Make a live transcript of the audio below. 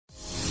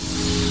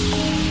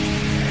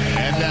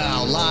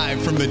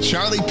Live from the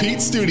Charlie Pete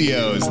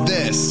Studios,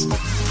 this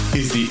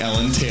is The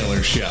Ellen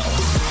Taylor Show.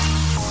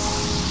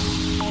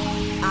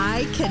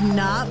 I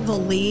cannot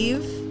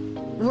believe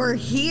we're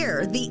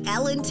here. The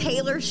Ellen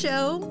Taylor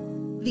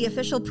Show, the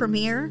official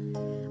premiere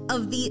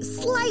of the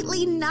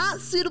slightly not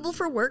suitable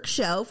for work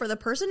show for the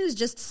person who's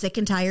just sick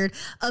and tired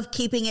of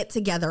keeping it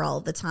together all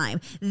the time.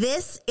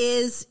 This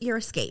is your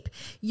escape,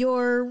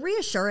 your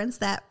reassurance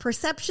that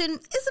perception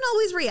isn't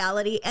always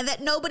reality and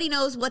that nobody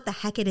knows what the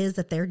heck it is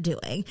that they're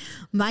doing.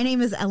 My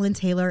name is Ellen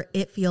Taylor.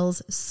 It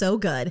feels so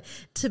good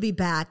to be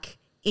back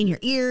in your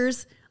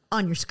ears,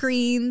 on your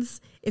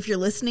screens. If you're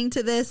listening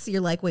to this,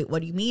 you're like, wait,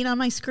 what do you mean on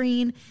my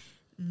screen?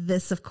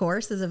 This, of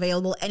course, is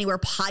available anywhere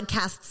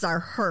podcasts are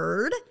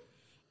heard.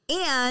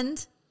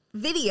 And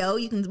video,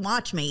 you can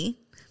watch me.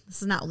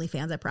 This is not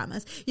OnlyFans, I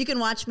promise. You can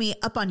watch me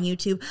up on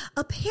YouTube.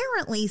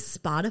 Apparently,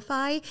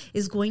 Spotify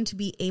is going to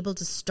be able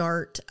to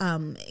start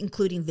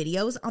including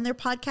videos on their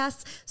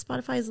podcasts.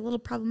 Spotify is a little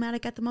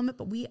problematic at the moment,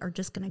 but we are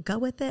just going to go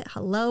with it.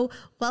 Hello.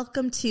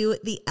 Welcome to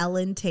the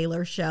Ellen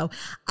Taylor Show.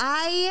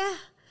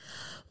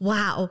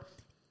 Wow.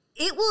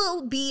 It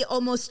will be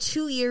almost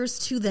 2 years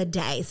to the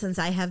day since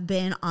I have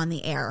been on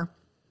the air,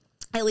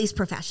 at least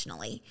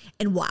professionally.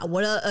 And wow,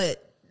 what a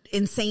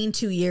insane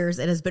 2 years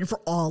it has been for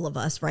all of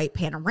us, right?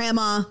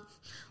 Panorama,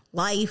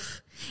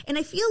 life. And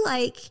I feel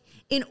like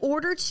in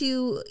order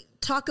to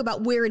talk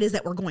about where it is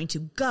that we're going to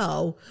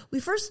go, we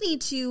first need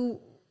to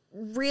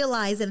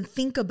realize and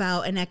think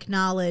about and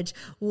acknowledge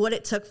what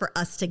it took for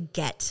us to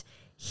get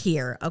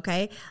here,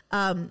 okay?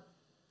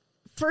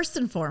 First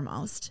and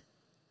foremost,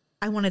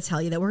 I want to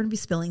tell you that we're going to be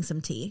spilling some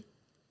tea.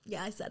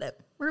 Yeah, I said it.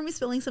 We're going to be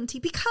spilling some tea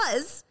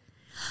because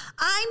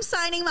I'm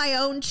signing my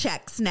own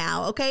checks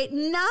now, okay?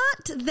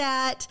 Not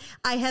that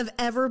I have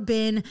ever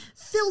been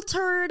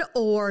filtered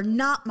or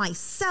not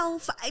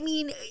myself. I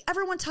mean,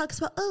 everyone talks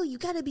about, oh, you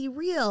got to be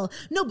real.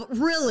 No, but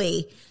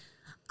really,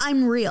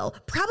 I'm real,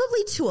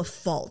 probably to a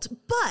fault.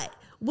 But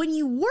when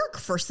you work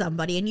for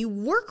somebody and you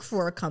work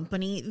for a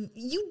company,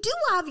 you do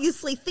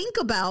obviously think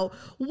about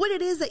what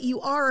it is that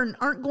you are and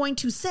aren't going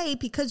to say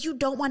because you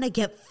don't want to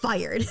get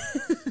fired.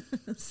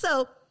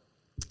 So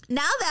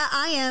now that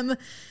I am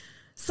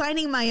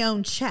signing my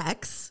own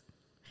checks,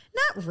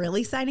 not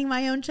really signing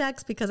my own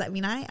checks because I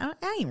mean, I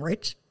ain't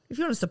rich. If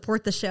you want to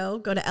support the show,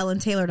 go to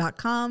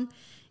ellentaylor.com.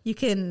 You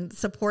can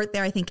support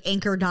there. I think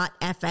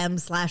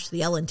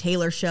anchor.fm/The Ellen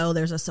Taylor Show.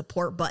 There's a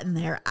support button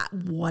there,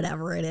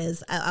 whatever it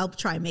is. I'll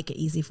try and make it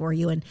easy for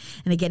you. And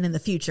again, in the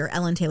future,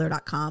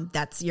 ellentaylor.com.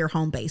 That's your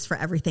home base for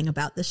everything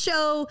about the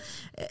show,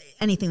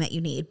 anything that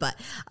you need. But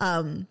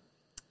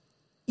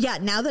yeah,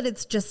 now that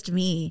it's just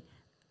me,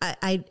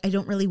 I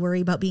don't really worry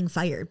about being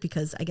fired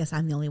because I guess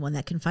I'm the only one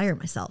that can fire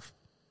myself.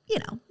 You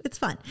know, it's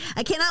fun.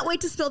 I cannot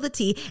wait to spill the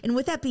tea. And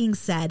with that being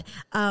said,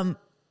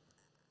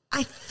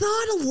 I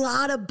thought a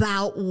lot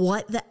about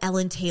what the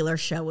Ellen Taylor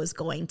Show was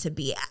going to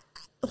be.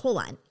 Hold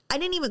on. I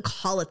didn't even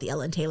call it the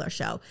Ellen Taylor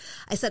Show.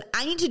 I said,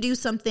 I need to do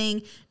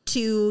something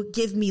to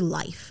give me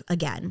life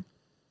again.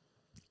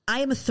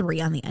 I am a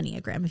 3 on the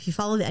Enneagram. If you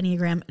follow the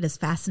Enneagram, it is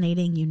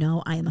fascinating. You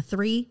know, I am a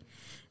 3.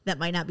 That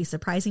might not be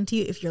surprising to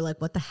you if you're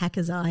like, what the heck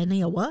is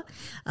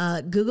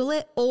Enneagram? Google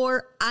it,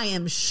 or I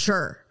am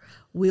sure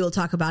we will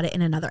talk about it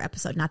in another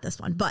episode, not this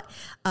one. But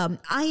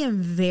I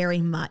am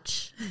very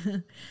much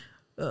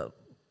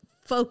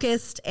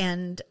focused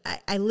and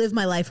I live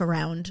my life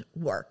around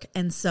work.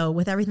 And so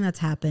with everything that's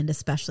happened,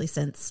 especially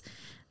since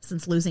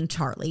losing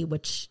Charlie,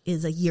 which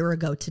is a year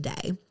ago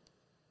today,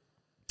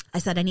 I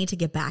said, I need to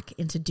get back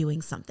into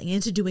doing something,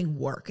 into doing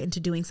work,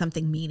 into doing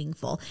something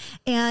meaningful.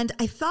 And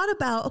I thought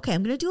about, okay,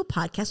 I'm going to do a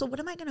podcast. Well,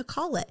 what am I going to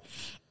call it?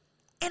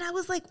 And I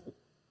was like,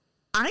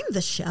 I'm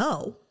the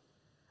show.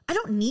 I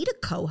don't need a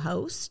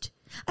co-host.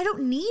 I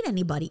don't need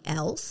anybody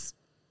else.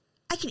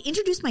 I can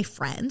introduce my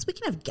friends. We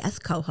can have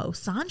guest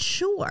co-hosts on,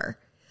 sure.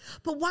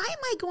 But why am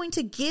I going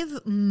to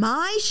give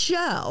my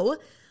show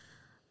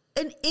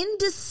an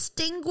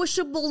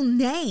indistinguishable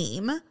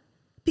name?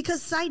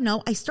 Because side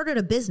note, I started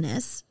a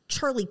business,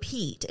 Charlie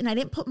Pete, and I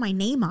didn't put my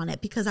name on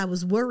it because I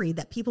was worried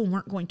that people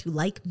weren't going to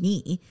like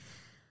me.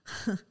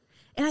 And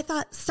I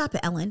thought, stop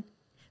it, Ellen.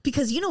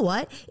 Because you know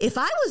what? If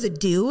I was a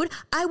dude,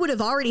 I would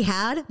have already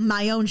had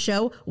my own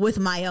show with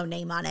my own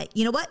name on it.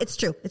 You know what? It's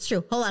true. It's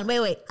true. Hold on.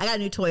 Wait. I got a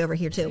new toy over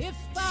here too. If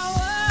I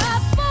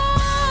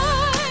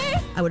were a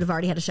boy, I would have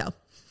already had a show.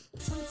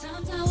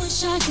 Sometimes I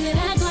wish I could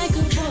act like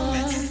a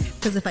boy.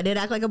 Because if I did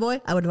act like a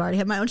boy, I would have already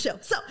had my own show.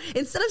 So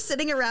instead of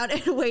sitting around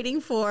and waiting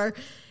for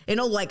an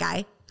old white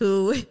guy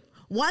who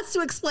wants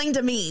to explain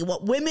to me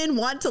what women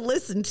want to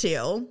listen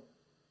to,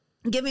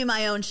 give me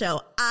my own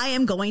show, I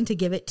am going to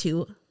give it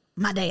to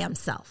my damn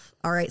self.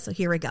 All right, so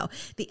here we go.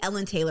 The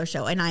Ellen Taylor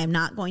Show. And I am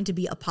not going to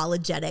be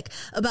apologetic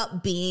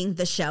about being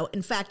the show.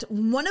 In fact,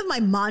 one of my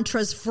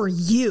mantras for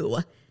you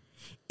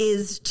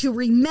is to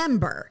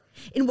remember,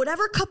 in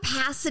whatever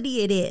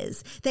capacity it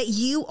is, that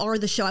you are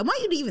the show. I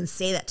want you to even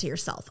say that to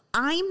yourself.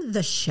 I'm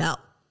the show.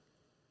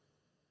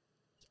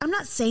 I'm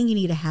not saying you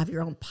need to have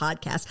your own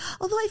podcast,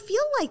 although I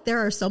feel like there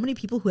are so many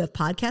people who have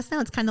podcasts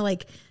now. It's kind of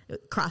like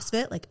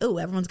CrossFit, like, oh,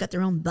 everyone's got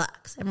their own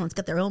box. Everyone's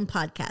got their own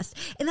podcast.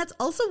 And that's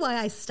also why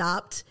I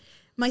stopped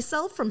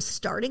myself from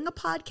starting a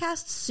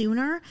podcast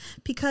sooner,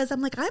 because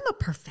I'm like, I'm a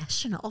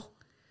professional.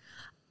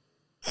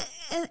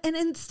 And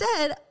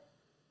instead,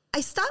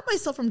 I stopped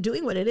myself from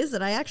doing what it is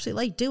that I actually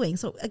like doing.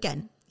 So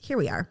again, here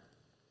we are.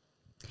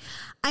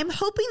 I'm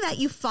hoping that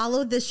you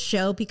follow this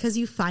show because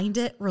you find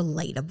it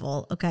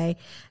relatable, okay?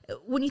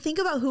 When you think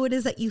about who it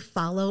is that you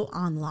follow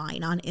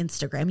online on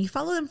Instagram, you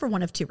follow them for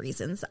one of two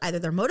reasons. Either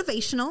they're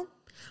motivational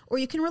or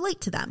you can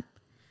relate to them.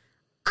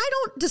 I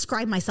don't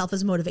describe myself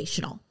as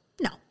motivational.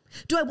 No.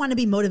 Do I want to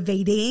be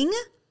motivating?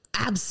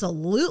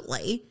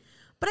 Absolutely.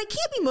 But I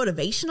can't be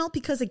motivational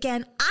because,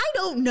 again, I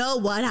don't know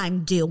what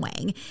I'm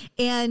doing.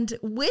 And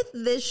with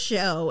this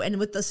show and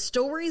with the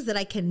stories that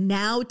I can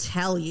now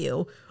tell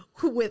you,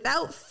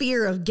 without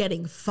fear of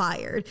getting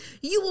fired,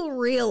 you will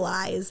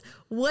realize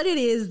what it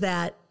is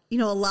that, a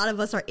lot of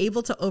us are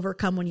able to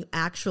overcome when you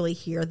actually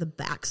hear the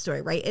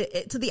backstory,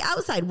 right? To the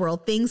outside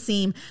world, things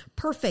seem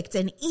perfect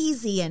and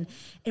easy and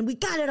we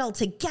got it all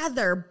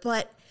together.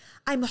 But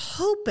I'm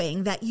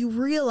hoping that you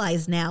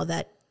realize now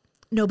that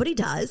nobody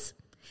does.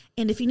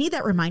 And if you need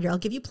that reminder, I'll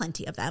give you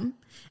plenty of them.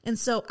 And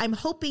so I'm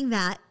hoping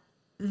that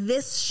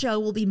this show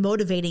will be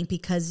motivating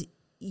because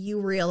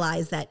you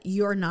realize that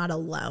you're not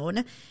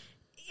alone.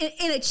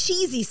 In a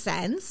cheesy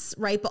sense,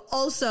 right? But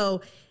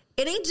also,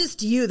 it ain't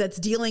just you that's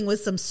dealing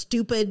with some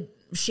stupid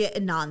shit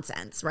and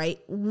nonsense, right?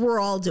 We're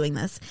all doing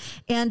this.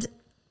 And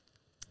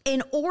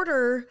in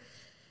order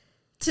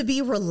to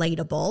be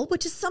relatable,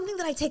 which is something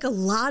that I take a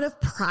lot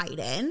of pride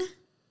in,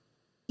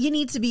 you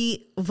need to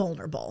be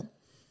vulnerable.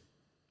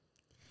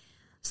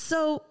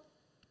 So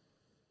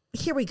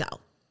here we go.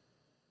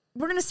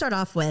 We're going to start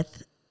off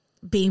with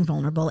being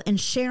vulnerable and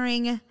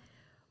sharing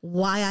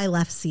why I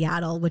left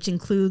Seattle, which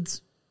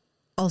includes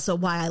also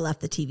why I left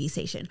the TV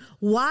station.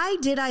 Why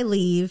did I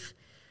leave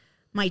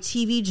my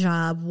TV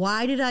job?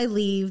 Why did I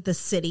leave the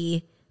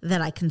city that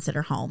I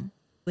consider home?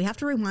 We have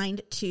to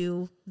rewind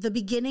to the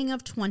beginning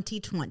of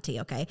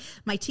 2020, okay?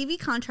 My TV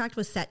contract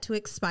was set to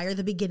expire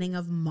the beginning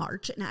of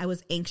March, and I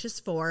was anxious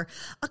for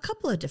a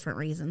couple of different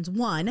reasons.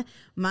 One,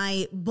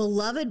 my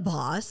beloved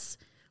boss,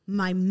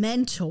 my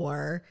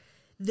mentor,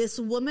 this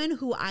woman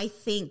who I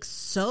think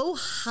so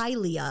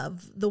highly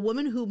of, the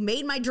woman who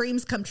made my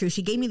dreams come true.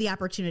 She gave me the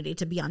opportunity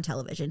to be on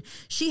television.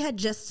 She had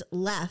just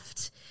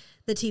left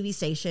the TV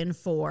station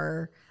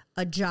for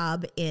a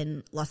job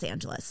in Los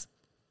Angeles.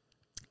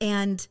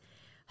 And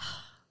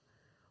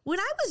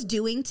when I was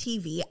doing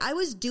TV, I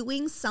was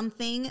doing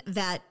something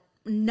that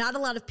not a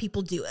lot of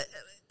people do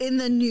in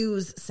the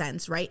news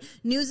sense, right?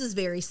 News is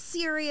very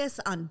serious,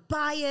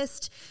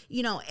 unbiased,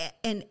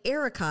 and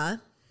Erica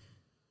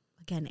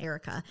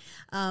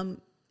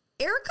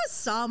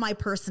saw my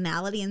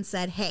personality and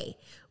said, hey,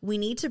 we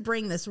need to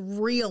bring this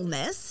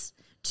realness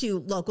to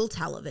local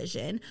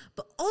television,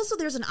 but also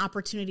there's an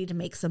opportunity to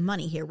make some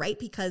money here, right?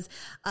 Because,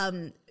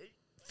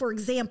 for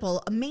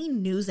example, a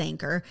main news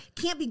anchor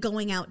can't be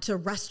going out to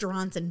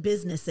restaurants and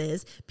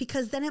businesses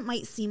because then it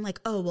might seem like,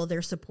 oh, well,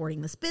 they're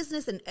supporting this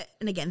business. And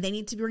again, they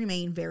need to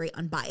remain very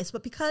unbiased.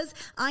 But because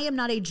I am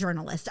not a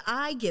journalist,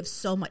 I give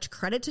so much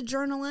credit to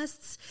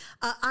journalists.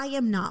 I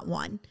am not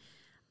one.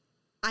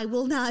 I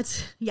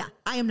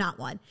am not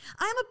one.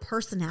 I'm a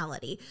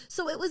personality.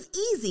 So it was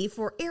easy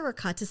for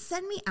Erica to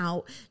send me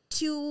out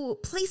to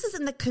places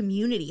in the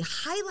community,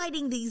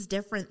 highlighting these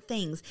different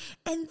things.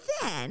 And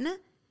then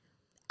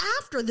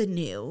after the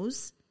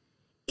news,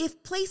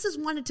 if places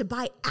wanted to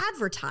buy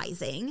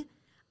advertising,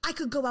 I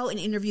could go out and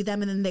interview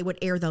them and then they would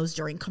air those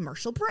during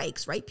commercial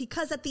breaks, right?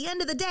 Because at the end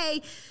of the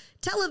day,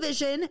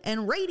 television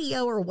and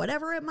radio or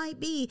whatever it might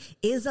be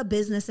is a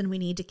business and we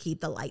need to keep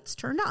the lights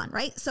turned on,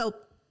 right? So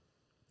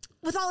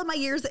with all of my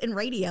years in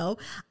radio,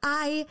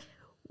 I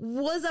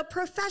was a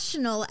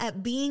professional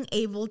at being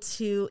able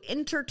to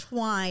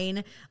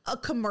intertwine a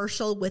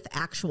commercial with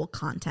actual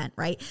content,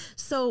 right?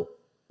 So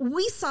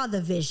we saw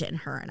the vision,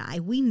 her and I.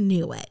 We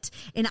knew it.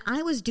 And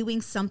I was doing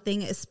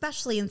something,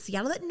 especially in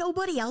Seattle, that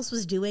nobody else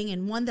was doing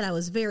and one that I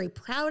was very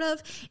proud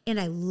of and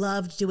I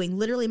loved doing.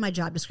 Literally my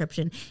job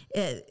description,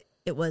 it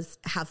was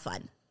have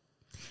fun.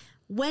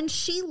 When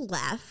she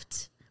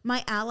left,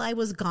 my ally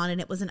was gone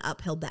and it was an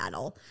uphill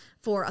battle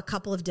for a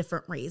couple of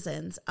different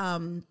reasons.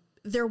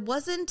 There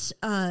wasn't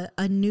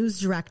a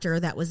news director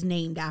that was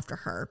named after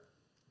her.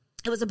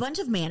 It was a bunch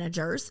of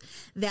managers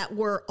that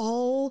were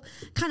all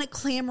kind of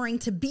clamoring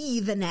to be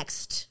the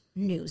next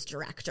news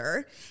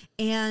director.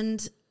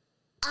 And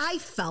I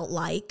felt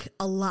like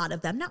a lot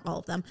of them, not all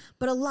of them,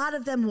 but a lot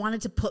of them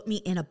wanted to put me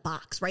in a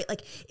box, right?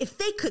 Like if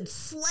they could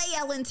slay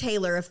Ellen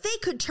Taylor, if they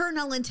could turn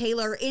Ellen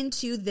Taylor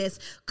into this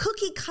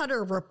cookie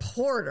cutter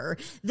reporter,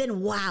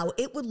 then wow,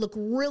 it would look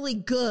really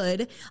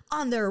good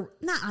on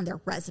not on their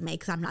resume,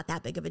 because I'm not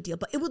that big of a deal,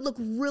 but it would look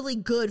really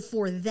good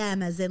for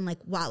them as in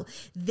like, wow,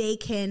 they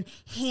can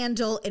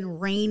handle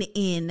and rein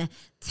in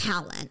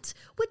talent,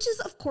 which is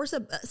of course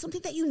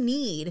something that you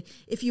need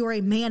if you are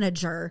a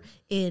manager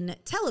in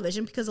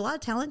television, because a lot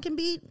of talent can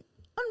be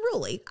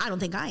unruly. I don't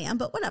think I am,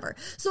 but whatever.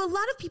 So a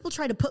lot of people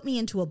try to put me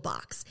into a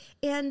box,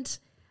 and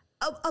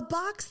a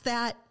box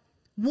that,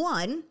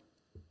 one,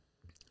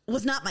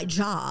 was not my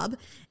job,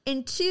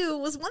 and two,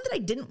 was one that I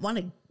didn't want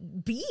to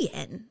be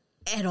in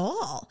at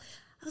all.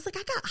 I was like,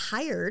 I got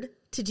hired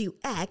to do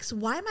X.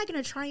 Why am I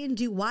going to try and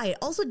do Y? It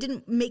also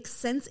didn't make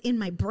sense in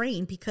my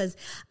brain because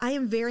I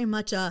am very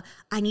much I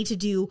need to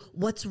do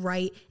what's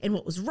right. And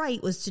what was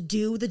right was to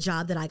do the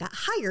job that I got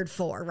hired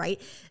for,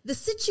 right? The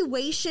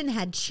situation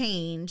had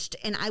changed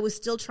and I was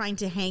still trying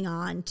to hang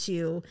on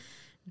to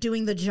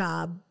doing the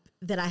job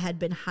that I had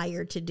been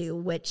hired to do,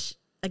 which,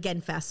 again,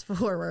 fast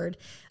forward,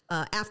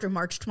 after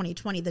March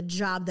 2020, the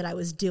job that I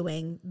was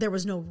doing, there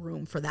was no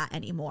room for that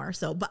anymore.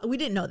 So, but we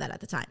didn't know that at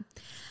the time.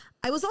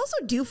 I was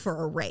also due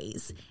for a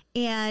raise,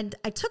 and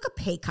I took a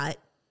pay cut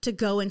to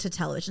go into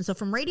television. So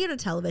from radio to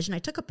television, I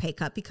took a pay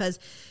cut because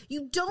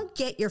you don't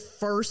get your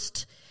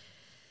first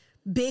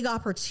big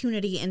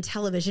opportunity in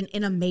television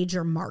in a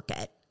major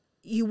market.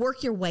 You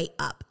work your way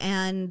up,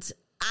 and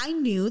I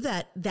knew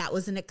that that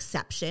was an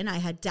exception. I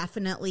had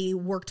definitely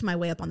worked my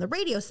way up on the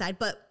radio side,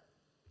 but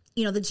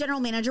you know, the general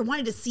manager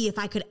wanted to see if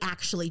I could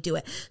actually do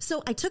it.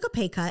 So I took a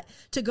pay cut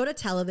to go to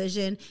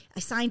television. I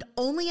signed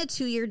only a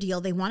 2-year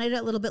deal. They wanted it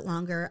a little bit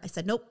longer. I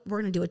said, nope,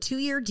 we're going to do a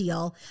 2-year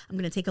deal. I'm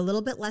going to take a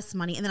little bit less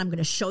money and then I'm going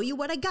to show you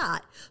what I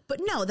got. But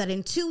know that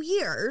in 2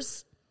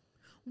 years,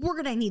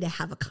 we're going to need to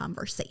have a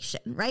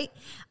conversation, right?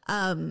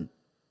 And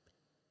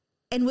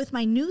with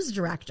my news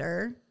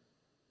director,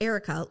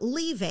 Erica,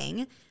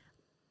 leaving,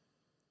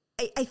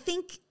 I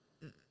think,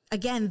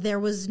 again, there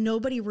was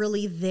nobody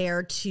really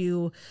there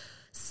to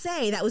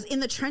say that was in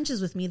the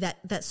trenches with me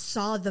that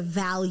saw the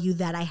value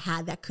that I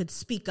had that could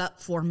speak up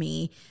for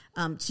me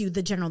to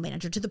the general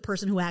manager, to the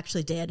person who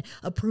actually did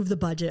approve the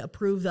budget,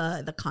 approve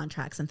the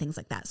contracts and things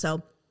like that.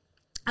 So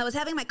I was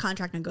having my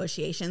contract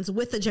negotiations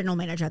with the general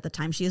manager at the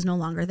time. She is no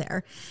longer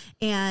there.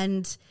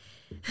 And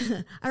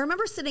I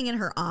remember sitting in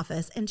her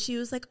office and she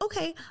was like,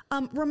 okay,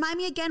 remind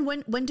me again,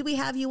 when do we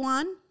have you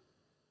on?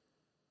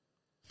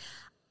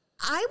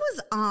 I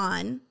was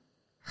on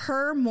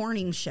her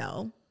morning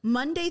show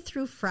Monday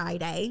through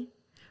Friday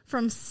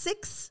from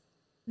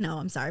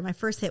my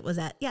first hit was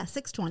at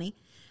 6:20,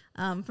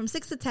 from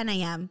 6 to 10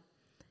 a.m.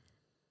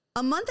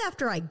 A month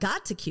after I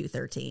got to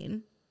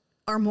Q13,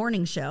 our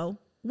morning show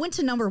went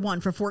to number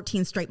 1 for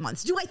 14 straight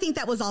months. Do I think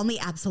that was all me?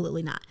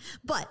 Absolutely not.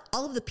 But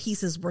all of the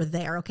pieces were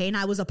there, okay? And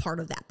I was a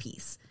part of that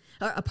piece,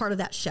 or a part of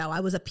that show.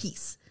 I was a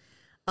piece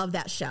of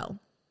that show.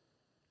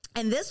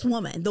 And this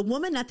woman, the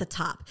woman at the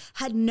top,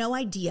 had no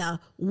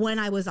idea when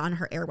I was on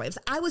her airwaves.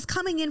 I was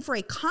coming in for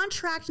a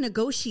contract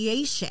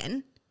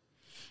negotiation,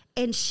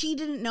 and she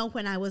didn't know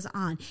when I was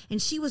on. And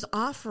she was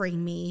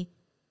offering me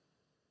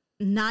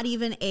not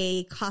even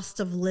a cost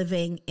of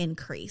living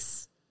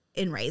increase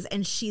in raise.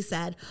 And she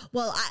said,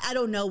 well, I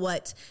don't know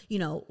what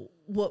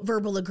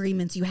verbal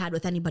agreements you had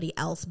with anybody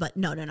else, but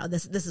no,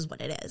 this is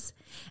what it is.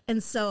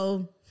 And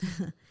so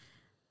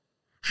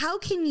how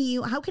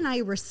can I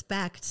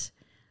respect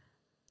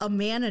a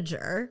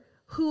manager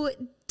who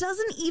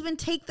doesn't even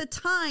take the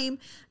time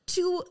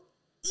to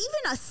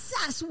even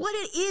assess what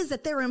it is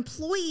that their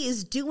employee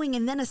is doing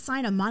and then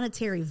assign a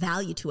monetary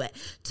value to it?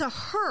 To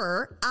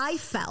her, I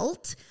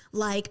felt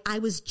like I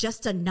was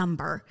just a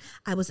number.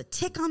 I was a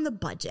tick on the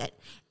budget.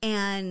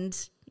 And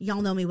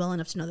y'all know me well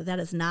enough to know that that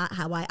is not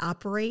how I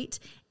operate.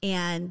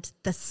 And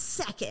the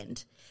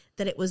second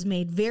that it was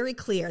made very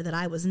clear that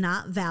I was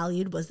not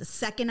valued was the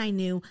second I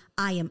knew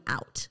I am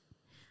out.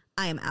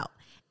 I am out.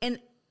 And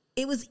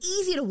it was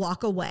easy to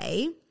walk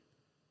away,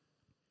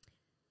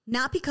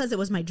 not because it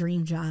was my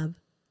dream job,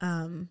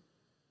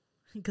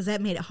 because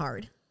that made it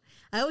hard.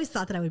 I always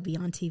thought that I would be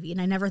on TV,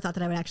 and I never thought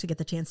that I would actually get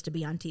the chance to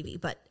be on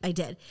TV, but I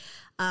did.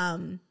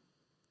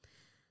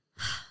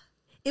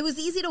 It was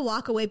easy to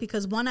walk away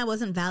because, one, I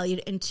wasn't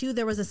valued, and two,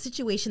 there was a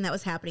situation that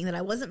was happening that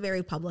I wasn't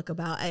very public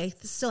about. I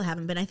still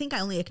haven't been. I think I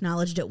only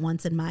acknowledged it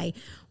once in my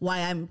why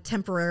I'm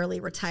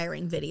temporarily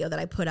retiring video that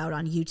I put out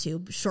on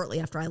YouTube shortly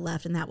after I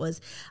left, and that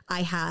was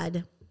I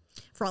had,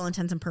 for all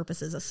intents and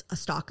purposes, a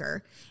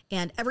stalker.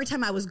 And every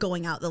time I was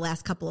going out the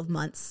last couple of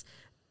months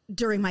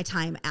during my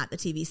time at the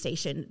TV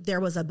station, there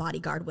was a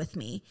bodyguard with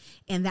me.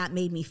 And that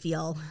made me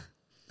feel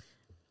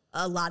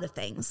a lot of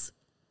things.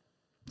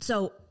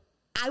 So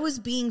I was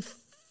being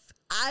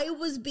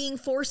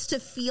forced to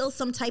feel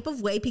some type of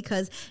way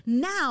because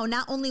now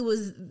not only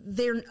was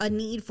there a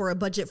need for a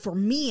budget for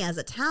me as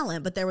a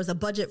talent, but there was a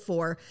budget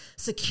for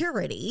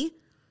security,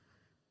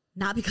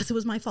 not because it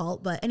was my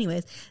fault, but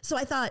anyways. So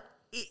I thought,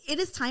 it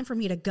is time for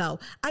me to go.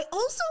 I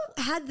also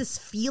had this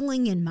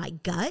feeling in my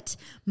gut.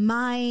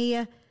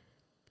 My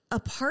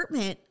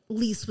apartment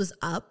lease was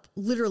up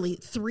literally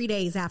 3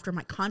 days after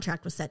my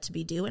contract was set to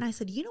be due. And I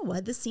said, you know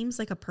what? This seems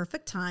like a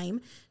perfect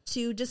time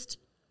to why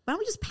don't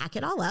we just pack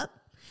it all up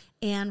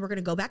and we're going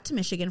to go back to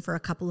Michigan for a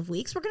couple of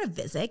weeks. We're going to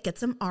visit, get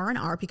some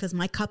R&R because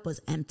my cup was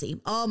empty.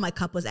 Oh, my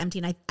cup was empty.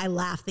 And I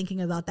laugh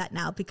thinking about that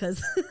now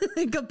because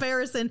in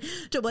comparison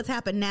to what's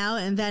happened now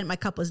and then, my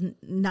cup was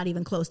not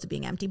even close to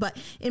being empty. But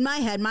in my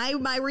head,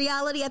 my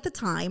reality at the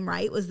time,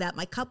 right, was that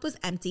my cup was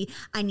empty.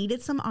 I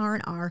needed some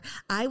R&R.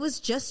 I was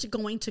just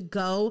going to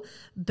go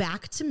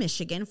back to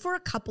Michigan for a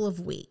couple of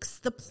weeks.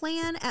 The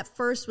plan at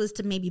first was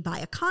to maybe buy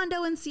a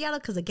condo in Seattle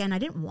because, again, I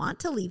didn't want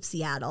to leave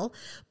Seattle,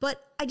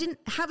 but I didn't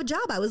have a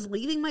job. I was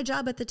leaving my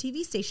job at the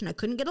TV station. I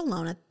couldn't get a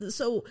loan.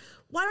 So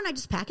why don't I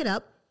just pack it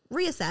up,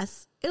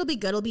 reassess? It'll be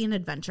good. It'll be an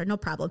adventure. No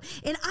problem.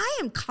 And I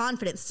am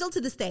confident, still to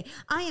this day,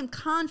 I am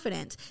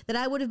confident that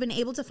I would have been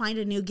able to find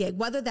a new gig,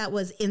 whether that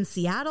was in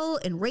Seattle,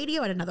 in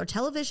radio, at another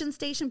television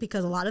station,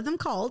 because a lot of them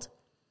called,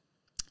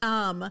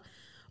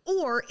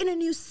 or in a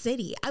new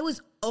city. I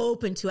was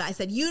open to it. I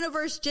said,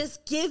 universe,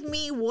 just give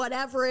me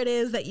whatever it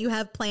is that you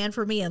have planned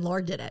for me. And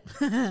Lord did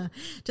it.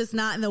 Just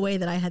not in the way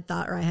that I had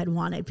thought or I had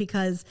wanted,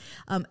 because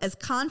as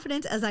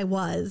confident as I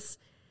was,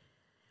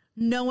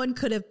 no one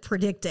could have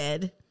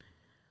predicted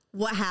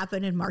what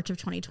happened in March of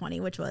 2020,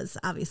 which was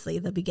obviously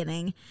the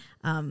beginning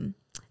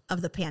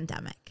of the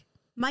pandemic.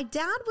 My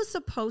dad was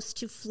supposed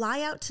to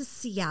fly out to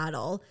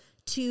Seattle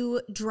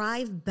to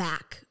drive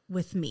back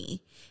with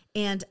me.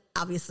 And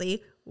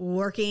obviously,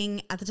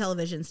 working at the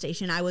television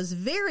station, I was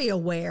very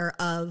aware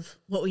of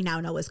what we now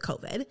know as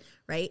COVID,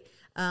 right?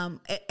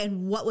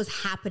 And what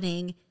was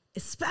happening,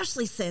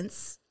 especially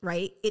since,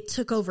 right, it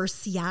took over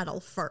Seattle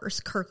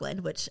first,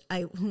 Kirkland, which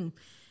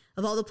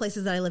of all the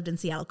places that I lived in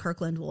Seattle,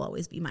 Kirkland will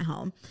always be my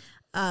home.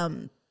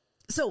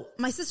 So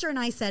my sister and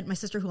I said, my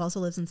sister who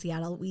also lives in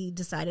Seattle, we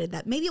decided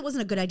that maybe it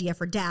wasn't a good idea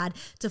for Dad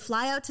to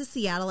fly out to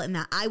Seattle and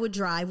that I would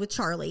drive with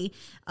Charlie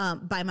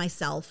by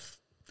myself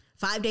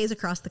 5 days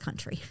across the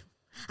country.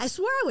 I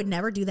swore I would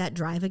never do that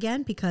drive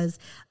again because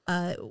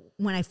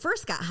when I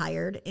first got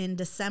hired in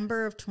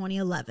December of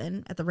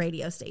 2011 at the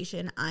radio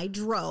station, I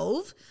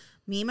drove,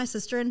 me, my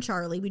sister, and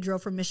Charlie, we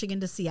drove from Michigan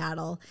to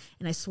Seattle,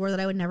 and I swore that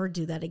I would never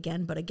do that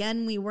again. But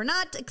again, we were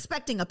not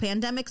expecting a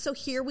pandemic, so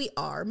here we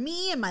are.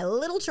 Me and my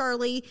little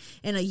Charlie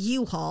in a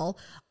U-Haul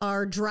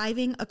are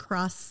driving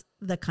across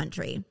the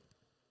country.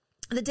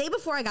 The day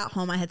before I got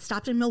home, I had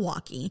stopped in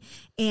Milwaukee,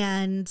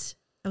 and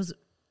I was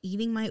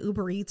eating my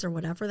Uber Eats or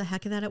whatever the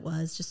heck that it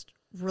was. Just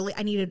really,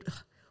 I needed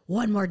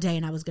one more day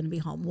and I was going to be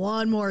home.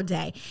 One more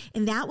day.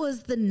 And that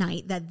was the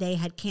night that they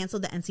had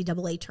canceled the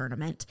NCAA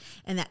tournament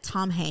and that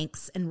Tom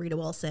Hanks and Rita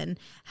Wilson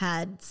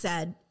had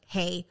said,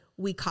 hey,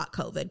 we caught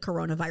COVID,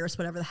 coronavirus,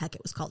 whatever the heck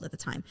it was called at the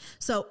time.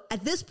 So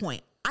at this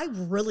point, I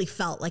really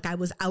felt like I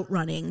was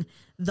outrunning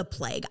the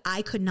plague.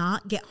 I could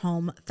not get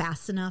home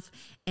fast enough.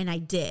 And I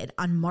did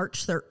on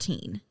March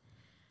 13.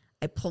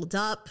 I pulled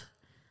up,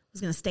 was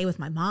going to stay with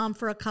my mom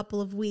for a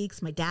couple of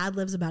weeks. My dad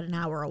lives about an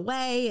hour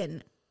away,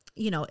 and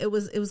you know, it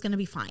was going to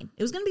be fine.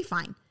 It was going to be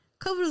fine.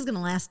 COVID was going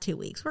to last 2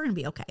 weeks. We're going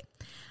to be okay.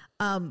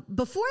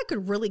 Before I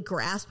could really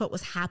grasp what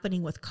was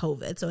happening with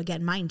COVID. So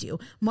again, mind you,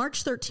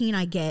 March 13,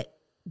 I get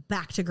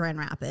back to Grand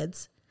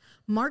Rapids.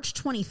 March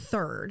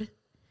 23rd,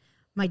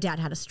 my dad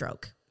had a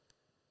stroke.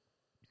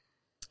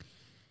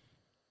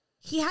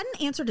 He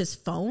hadn't answered his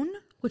phone,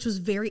 which was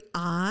very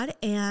odd.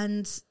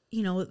 And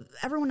you know,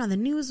 everyone on the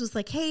news was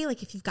like, hey,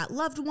 like if you've got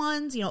loved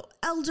ones, you know,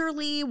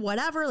 elderly,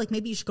 whatever, like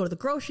maybe you should go to the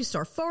grocery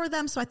store for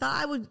them. So I thought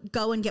I would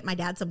go and get my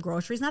dad some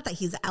groceries. Not that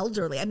he's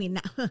elderly. I mean,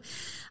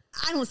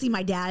 I don't see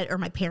my dad or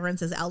my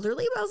parents as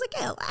elderly, but I was like,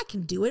 hey, I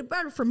can do it.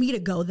 Better for me to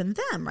go than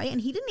them, right? And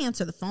he didn't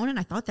answer the phone, and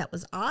I thought that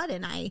was odd.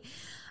 And I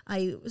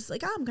was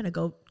like, oh, I'm going to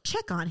go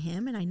check on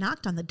him. And I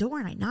knocked on the door,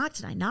 and I knocked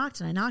and I knocked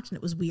and I knocked, and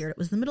it was weird. It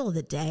was the middle of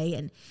the day,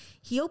 and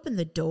he opened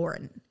the door,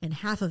 and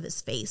half of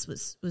his face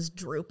was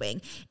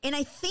drooping. And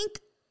I think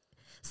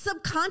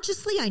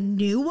subconsciously I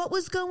knew what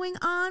was going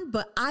on,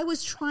 but I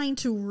was trying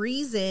to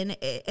reason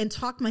and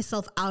talk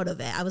myself out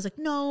of it. I was like,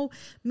 no,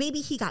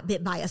 maybe he got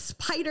bit by a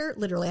spider.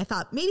 Literally, I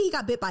thought maybe he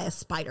got bit by a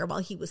spider while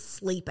he was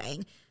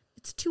sleeping.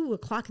 It's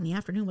 2:00 in the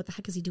afternoon. What the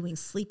heck is he doing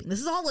sleeping? This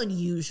is all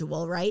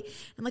unusual, right?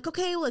 I'm like,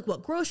 okay, like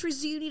what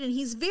groceries do you need? And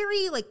he's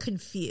very like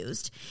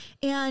confused.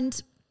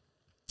 And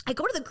I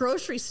go to the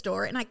grocery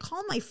store and I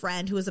call my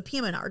friend who is a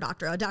PM&R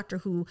doctor, a doctor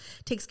who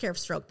takes care of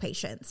stroke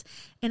patients.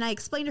 And I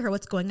explained to her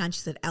what's going on. She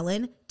said,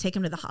 Ellen, take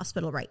him to the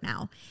hospital right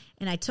now.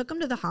 And I took him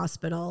to the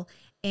hospital,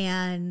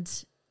 and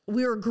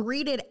we were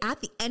greeted at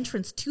the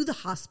entrance to the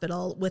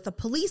hospital with a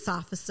police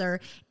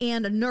officer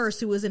and a nurse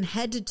who was in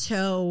head to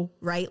toe,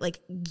 right, like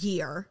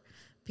gear.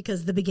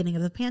 Because the beginning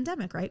of the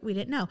pandemic, right? We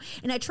didn't know.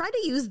 And I tried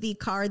to use the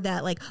card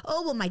that like,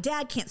 oh, well, my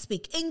dad can't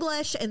speak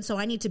English, and so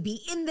I need to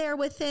be in there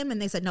with him.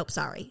 And they said, nope,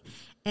 sorry.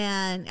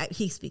 And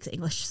he speaks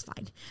English, it's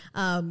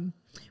fine.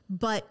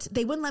 But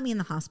they wouldn't let me in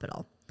the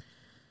hospital.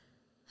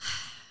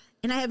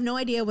 And I have no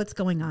idea what's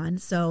going on.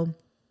 So,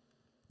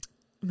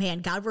 man,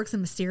 God works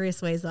in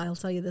mysterious ways. I'll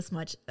tell you this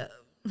much.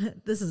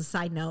 This is a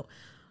side note.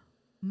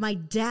 My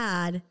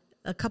dad,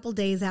 a couple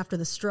days after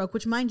the stroke,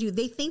 which mind you,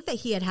 they think that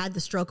he had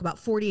the stroke about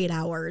 48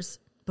 hours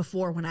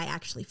before when I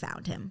actually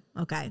found him.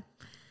 Okay.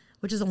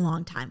 which is a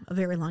long time, a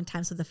very long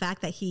time. So the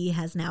fact that he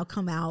has now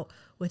come out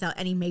without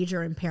any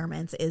major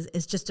impairments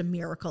is just a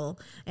miracle.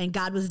 And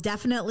God was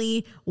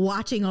definitely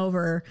watching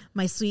over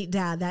my sweet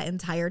dad that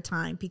entire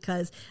time,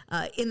 because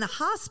in the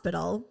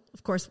hospital,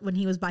 of course, when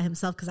he was by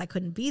himself, because I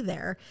couldn't be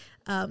there,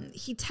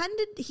 he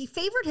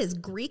favored his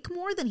Greek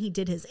more than he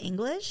did his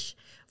English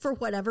for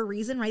whatever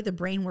reason, right? The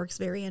brain works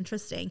very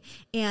interesting.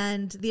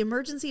 And the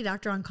emergency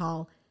doctor on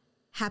call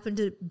happened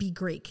to be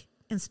Greek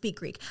and speak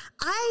Greek.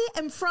 I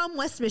am from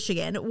West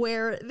Michigan,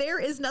 where there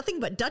is nothing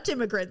but Dutch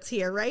immigrants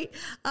here, right?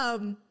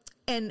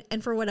 And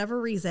for whatever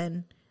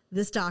reason,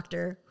 this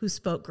doctor who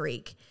spoke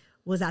Greek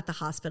was at the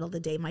hospital the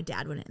day my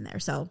dad went in there.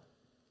 So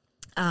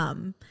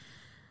around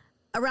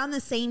the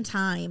same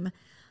time,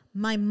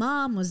 my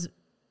mom was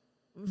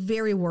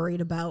very worried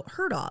about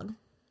her dog,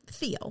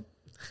 Theo,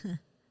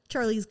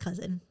 Charlie's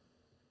cousin.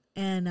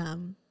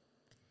 And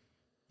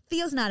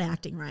Theo's not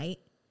acting right.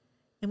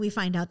 And we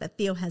find out that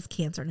Theo has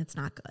cancer, and it's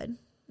not good.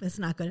 It's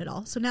not good at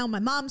all. So now my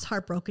mom's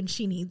heartbroken.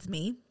 She needs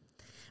me.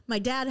 My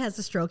dad has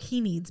a stroke. He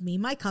needs me.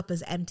 My cup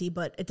is empty,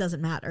 but it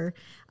doesn't matter.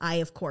 I,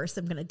 of course,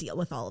 am going to deal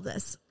with all of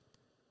this.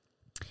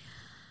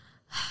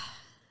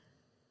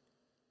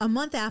 A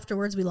month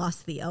afterwards, we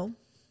lost Theo.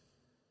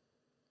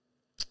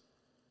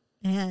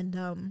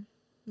 And,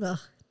 well,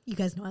 you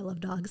guys know I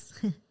love dogs.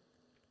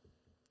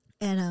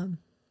 And,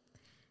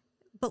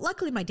 but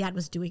luckily my dad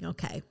was doing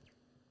okay.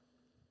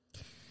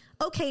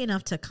 Okay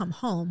enough to come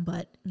home,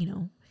 but, you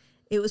know,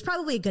 it was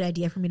probably a good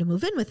idea for me to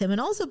move in with him. And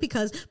also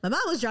because my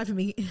mom was driving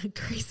me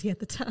crazy at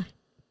the time.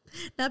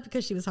 Not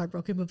because she was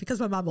heartbroken, but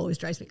because my mom always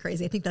drives me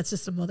crazy. I think that's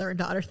just a mother and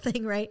daughter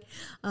thing, right?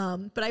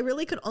 But I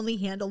really could only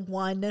handle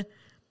one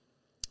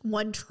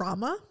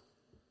trauma.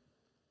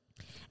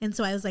 And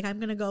so I was like, I'm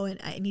going to go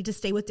and I need to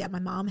stay with dad. My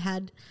mom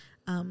had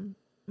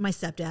my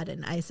stepdad,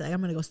 and I said, I'm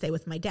going to go stay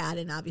with my dad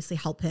and obviously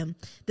help him.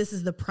 This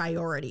is the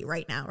priority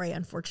right now, right?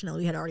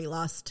 Unfortunately, we had already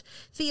lost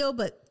Theo,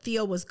 but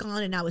Theo was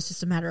gone, and now it's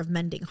just a matter of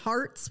mending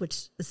hearts,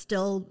 which is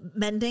still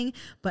mending.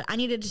 But I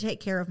needed to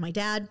take care of my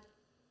dad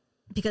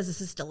because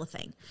this is still a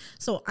thing.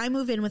 So I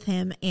move in with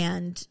him,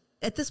 and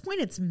at this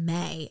point it's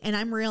May, and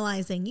I'm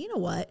realizing, you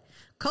know what?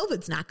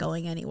 COVID's not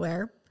going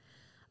anywhere.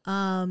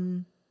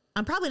 I'm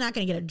probably not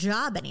going to get a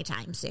job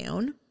anytime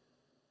soon.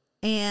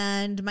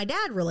 And my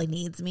dad really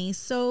needs me.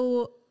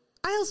 So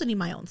I also need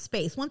my own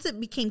space. Once it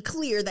became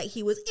clear that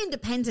he was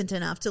independent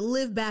enough to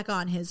live back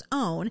on his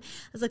own,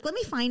 I was like, let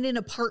me find an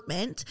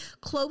apartment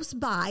close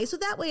by. So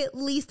that way, at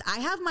least I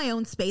have my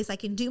own space. I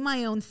can do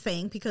my own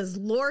thing, because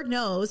Lord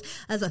knows,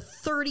 as a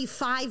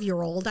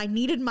 35-year-old, I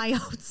needed my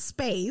own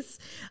space.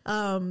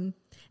 And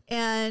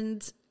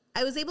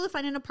I was able to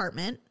find an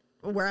apartment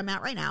where I'm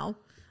at right now,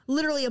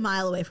 literally a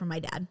mile away from my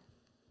dad.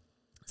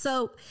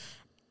 So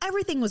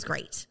everything was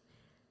great.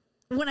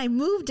 When I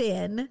moved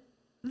in,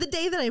 the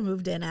day that I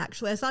moved in,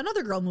 actually, I saw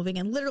another girl moving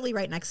in literally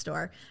right next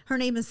door. Her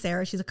name is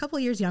Sarah. She's a couple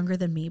years younger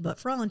than me, but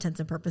for all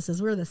intents and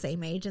purposes, we're the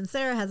same age. And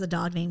Sarah has a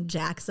dog named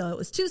Jack. So it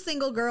was 2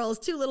 single girls,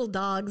 2 little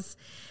dogs.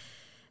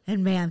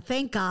 And man,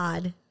 thank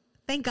God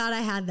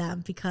I had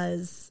them,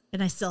 because,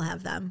 and I still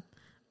have them,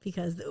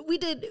 because we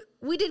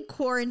did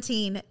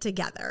quarantine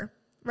together,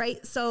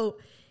 right? So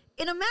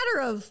in a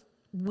matter of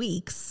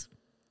weeks,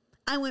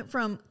 I went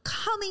from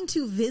coming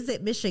to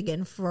visit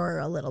Michigan for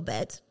a little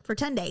bit, for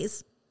 10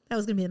 days, that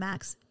was going to be the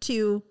max,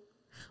 to,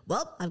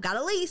 well, I've got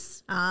a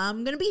lease.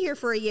 I'm going to be here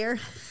for a year.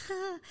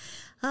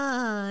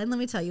 And let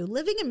me tell you,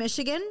 living in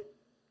Michigan,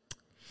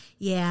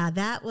 yeah,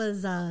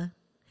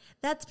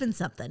 that's been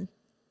something.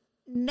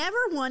 Never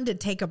one to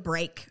take a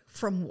break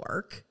from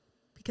work,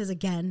 because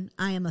again,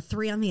 I am a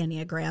 3 on the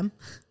Enneagram.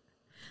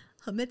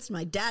 Amidst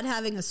my dad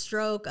having a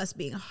stroke, us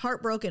being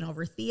heartbroken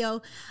over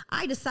Theo,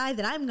 I decide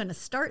that I'm going to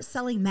start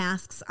selling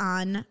masks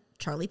on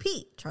Charlie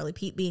Pete. Charlie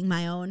Pete being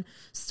my own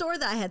store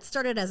that I had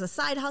started as a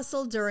side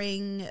hustle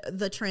during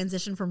the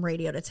transition from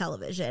radio to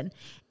television.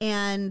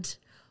 And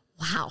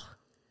wow,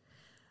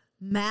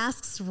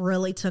 masks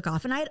really took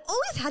off. And I had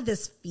always had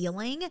this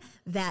feeling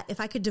that if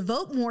I could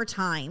devote more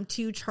time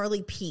to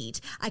Charlie Pete,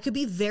 I could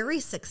be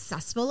very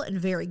successful and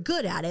very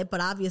good at it.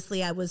 But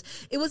obviously it was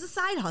a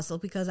side hustle,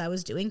 because I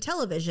was doing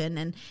television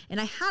and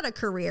I had a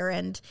career.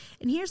 And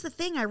here's the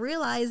thing, I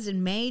realized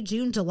in May,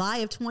 June, July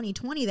of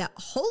 2020 that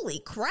holy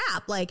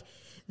crap, like,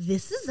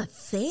 this is a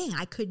thing.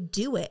 I could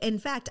do it. In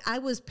fact, I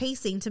was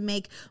pacing to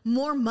make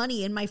more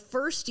money in my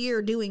first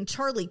year doing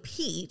Charlie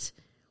Pete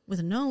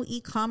with no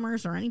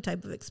e-commerce or any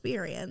type of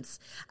experience.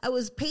 I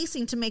was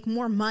pacing to make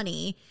more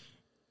money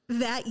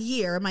that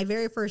year, my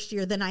very first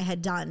year, than I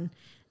had done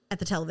at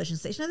the television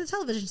station. At the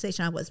television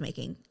station, I was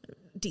making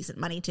decent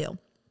money too.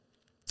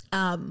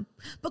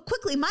 But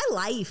quickly, my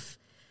life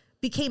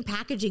became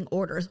packaging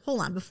orders.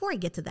 Hold on. Before I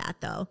get to that,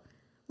 though,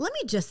 let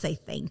me just say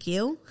thank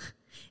you.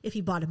 If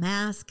you bought a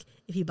mask,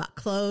 if you bought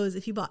clothes,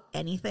 if you bought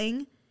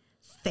anything,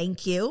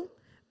 thank you.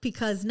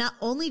 Because not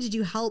only did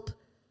you help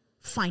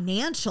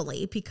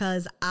financially,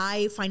 because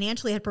I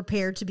financially had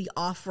prepared to be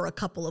off for a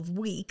couple of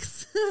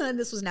weeks, and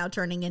this was now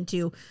turning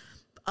into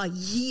a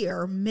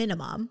year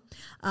minimum.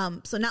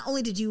 So not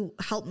only did you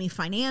help me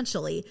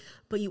financially,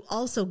 but you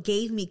also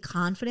gave me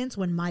confidence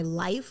when my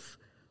life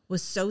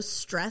was so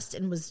stressed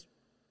and was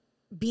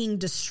being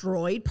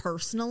destroyed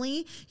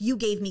personally. You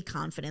gave me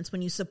confidence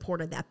when you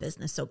supported that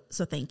business.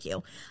 So thank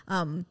you.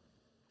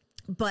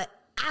 But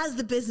as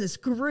the business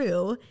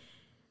grew,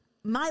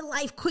 my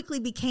life quickly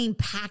became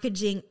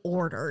packaging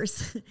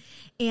orders,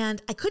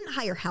 and I couldn't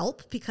hire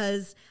help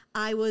because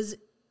I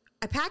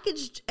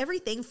packaged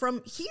everything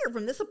from here,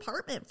 from this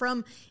apartment,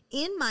 from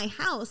in my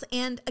house.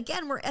 And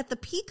again, we're at the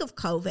peak of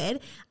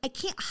COVID. I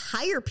can't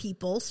hire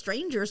people,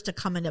 strangers, to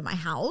come into my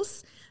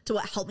house to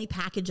help me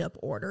package up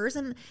orders.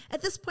 And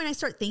at this point I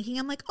start thinking,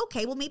 I'm like,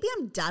 okay, well, maybe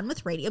I'm done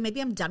with radio.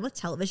 Maybe I'm done with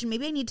television.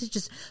 Maybe I need to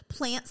just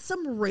plant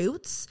some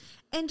roots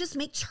and just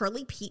make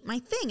Charlie Pete my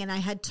thing. And I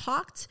had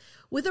talked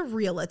with a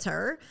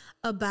realtor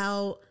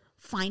about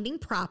finding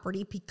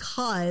property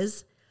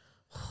because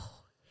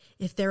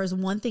if there is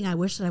one thing I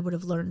wish that I would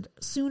have learned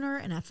sooner,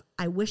 and if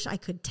I wish I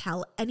could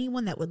tell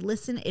anyone that would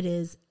listen, it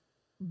is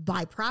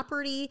buy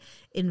property,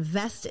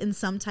 invest in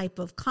some type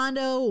of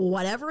condo,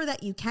 whatever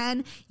that you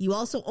can. You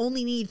also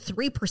only need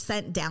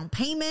 3% down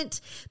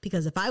payment,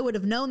 because if I would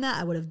have known that,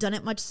 I would have done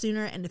it much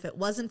sooner. And if it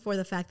wasn't for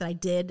the fact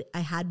that I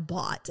had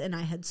bought and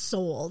I had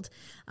sold,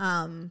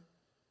 I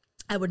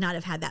would not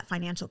have had that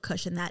financial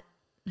cushion that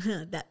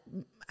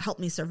helped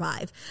me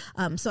survive.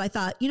 So I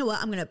thought, you know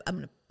what, I'm going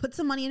to put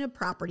some money into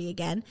property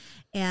again,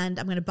 and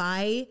I'm going to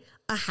buy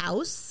a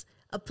house,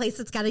 a place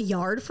that's got a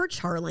yard for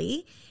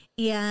Charlie,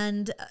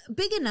 and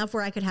big enough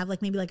where I could have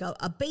maybe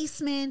a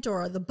basement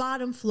or the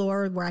bottom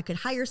floor where I could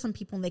hire some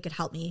people and they could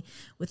help me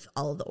with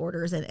all of the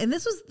orders. And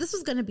this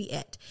was going to be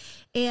it.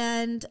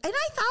 And I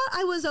thought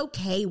I was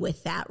okay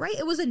with that, right?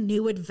 It was a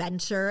new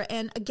adventure.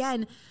 And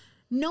again,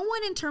 no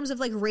one in terms of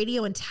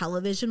radio and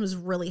television was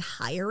really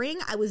hiring.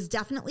 I was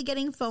definitely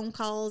getting phone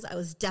calls. I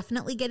was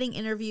definitely getting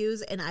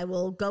interviews, and I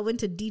will go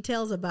into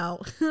details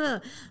about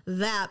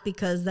that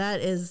because that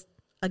is,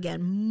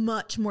 again,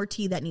 much more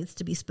tea that needs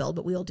to be spilled,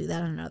 but we'll do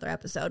that on another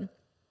episode.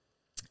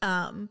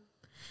 I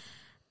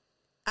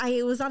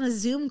was on a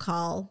Zoom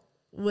call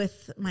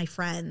with my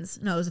friends.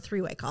 No, it was a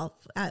 3-way call.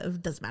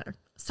 It doesn't matter.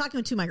 I was talking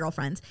with 2 of my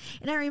girlfriends,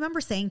 and I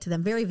remember saying to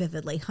them very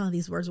vividly,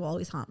 these words will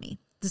always haunt me.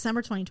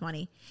 December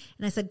 2020.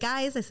 And I said,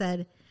 guys,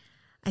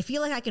 I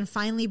feel like I can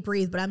finally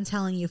breathe, but I'm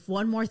telling you, if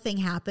one more thing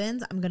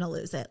happens, I'm going to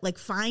lose it.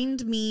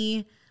 Find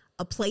me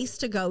a place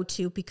to go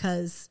to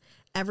because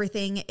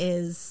everything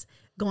is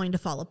going to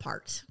fall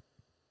apart.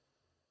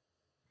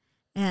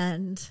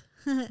 And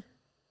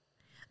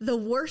the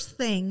worst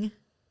thing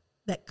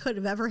that could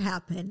have ever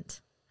happened.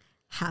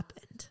 I'm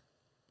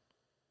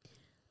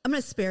going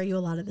to spare you a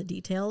lot of the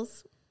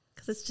details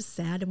because it's just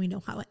sad and we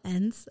know how it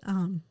ends.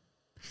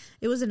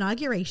 It was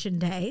inauguration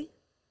day,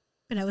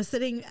 and I was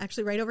sitting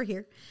actually right over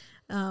here,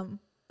 and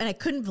I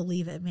couldn't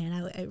believe it,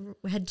 man.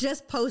 I had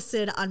just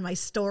posted on my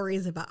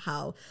stories about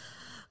how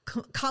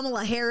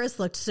Kamala Harris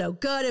looked so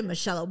good and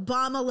Michelle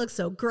Obama looked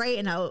so great,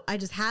 and I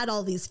just had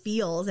all these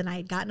feels, and I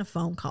had gotten a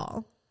phone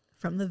call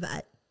from the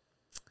vet,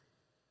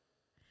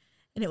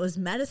 and it was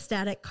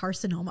metastatic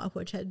carcinoma,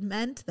 which had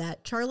meant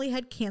that Charlie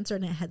had cancer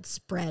and it had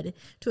spread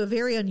to a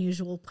very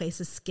unusual place.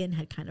 His skin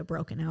had kind of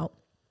broken out.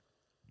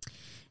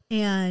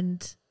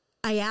 And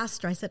I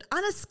asked her, I said,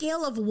 on a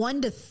scale of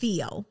 1 to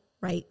Theo,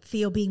 right?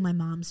 Theo being my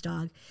mom's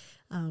dog.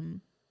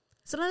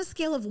 So on a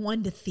scale of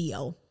 1 to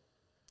Theo,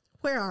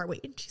 where are we?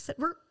 And she said,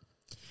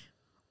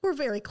 we're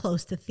very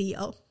close to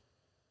Theo.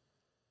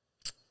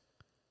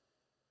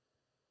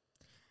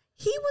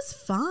 He was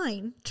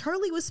fine.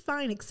 Charlie was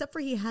fine, except for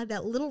he had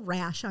that little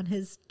rash on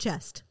his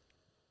chest,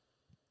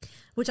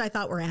 which I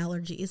thought were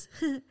allergies.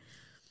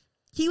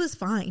 He was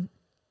fine.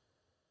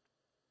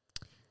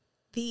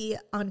 The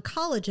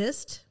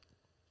oncologist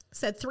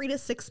said 3 to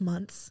 6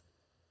 months.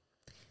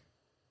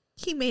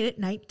 He made it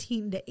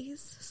 19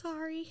 days.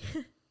 Sorry.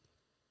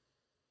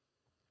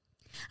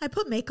 I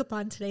put makeup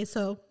on today,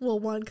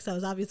 one, because I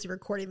was obviously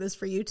recording this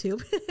for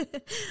YouTube,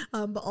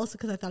 but also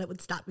because I thought it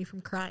would stop me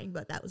from crying,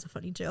 but that was a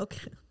funny joke.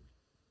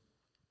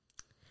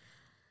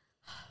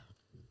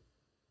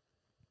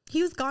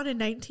 He was gone in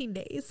 19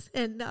 days,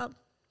 and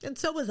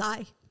so was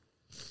I.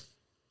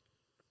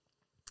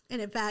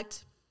 And in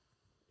fact,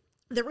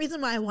 the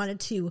reason why I wanted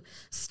to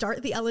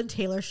start the Ellen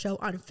Taylor Show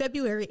on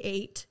February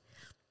 8th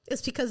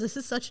is because this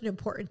is such an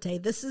important day.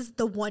 This is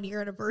the 1-year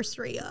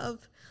anniversary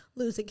of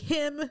losing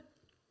him.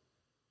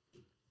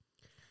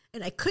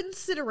 And I couldn't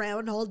sit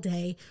around all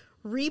day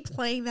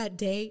replaying that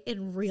day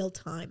in real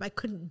time. I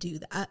couldn't do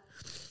that.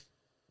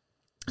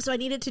 So I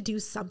needed to do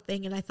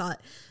something. And I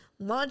thought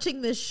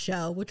launching this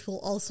show, which will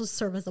also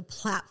serve as a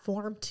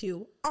platform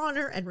to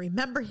honor and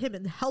remember him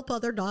and help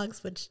other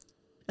dogs, which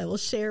I will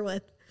share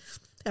with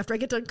after I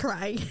get done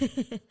crying.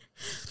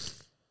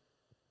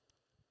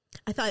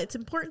 I thought it's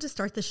important to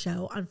start the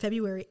show on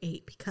February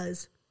 8th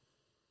because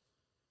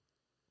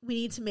we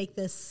need to make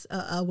this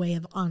a way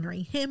of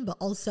honoring him, but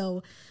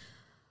also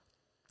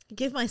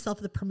give myself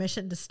the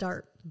permission to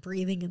start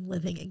breathing and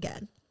living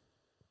again.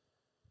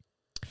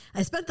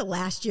 I spent the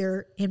last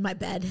year in my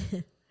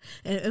bed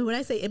And when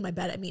I say in my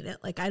bed, I mean it.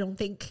 Like, I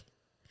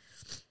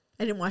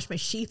didn't wash my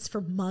sheets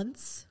for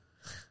months.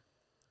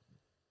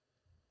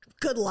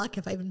 Good luck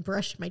if I even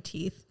brushed my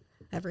teeth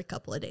every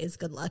couple of days.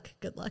 Good luck.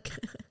 Good luck.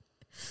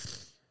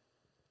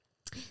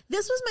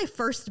 This was my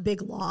first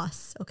big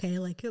loss. Okay.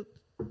 Like,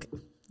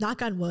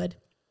 knock on wood.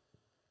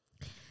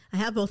 I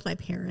have both my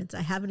parents.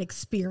 I haven't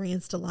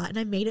experienced a lot, and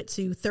I made it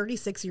to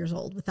 36 years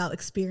old without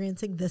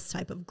experiencing this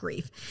type of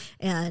grief.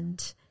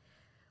 And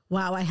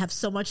wow, I have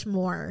so much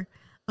more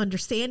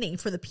understanding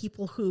for the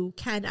people who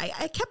can.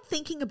 I kept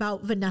thinking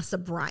about Vanessa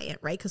Bryant,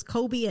 right? Because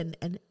Kobe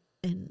and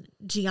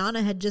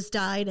Gianna had just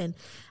died. And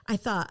I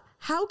thought,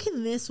 how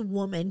can this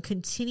woman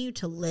continue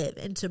to live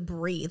and to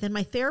breathe? And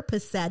my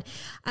therapist said,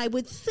 I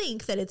would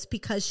think that it's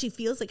because she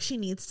feels like she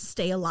needs to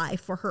stay alive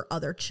for her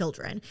other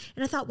children.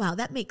 And I thought, wow,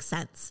 that makes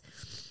sense.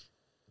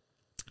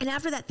 And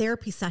after that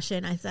therapy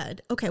session, I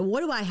said, okay,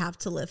 what do I have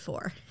to live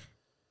for?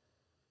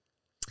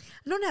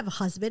 I don't have a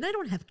husband. I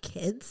don't have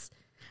kids.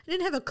 I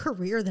didn't have a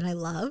career that I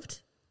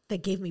loved,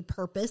 that gave me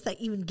purpose,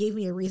 that even gave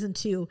me a reason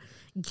to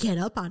get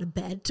up out of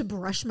bed, to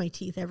brush my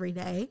teeth every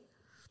day.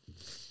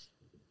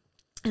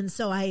 And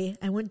so I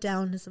went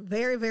down some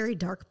very, very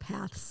dark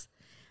paths.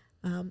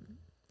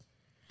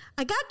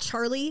 I got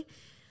Charlie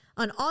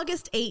on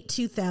August 8,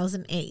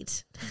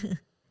 2008.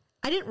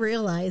 I didn't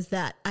realize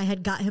that I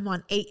had got him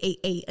on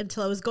 888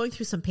 until I was going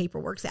through some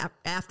paperwork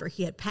after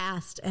he had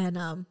passed.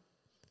 And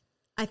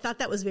I thought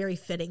that was very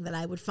fitting that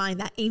I would find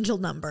that angel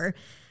number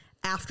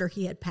after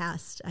he had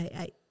passed.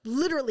 I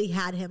literally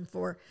had him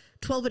for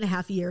 12 and a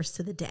half years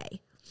to the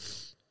day.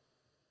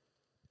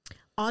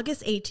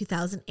 August 8,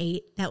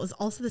 2008, that was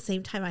also the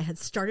same time I had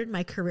started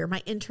my career,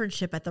 my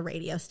internship at the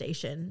radio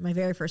station, my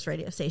very first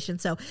radio station.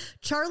 So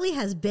Charlie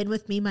has been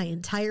with me my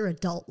entire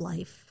adult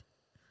life.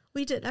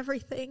 We did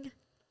everything.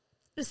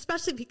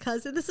 Especially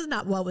because, and this is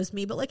not what was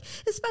me, but like,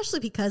 especially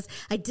because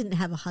I didn't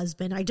have a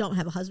husband. I don't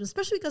have a husband,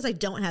 especially because I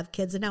don't have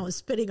kids. And now I'm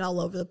spitting all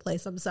over the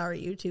place. I'm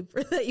sorry, YouTube,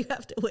 for that. You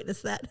have to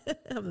witness that.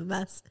 I'm a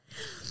mess.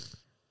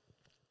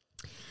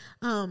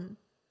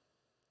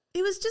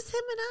 It was just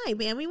him and I,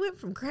 man. We went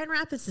from Grand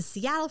Rapids to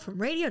Seattle, from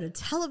radio to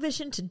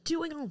television to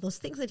doing all those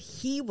things that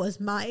he was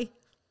my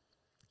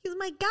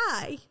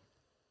guy.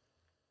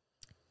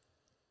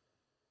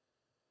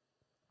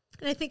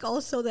 And I think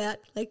also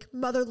that like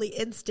motherly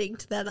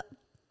instinct that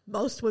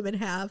most women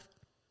have.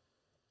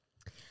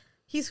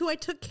 He's who I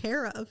took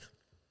care of.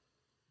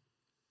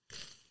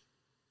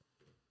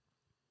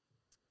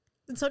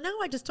 And so now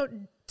I just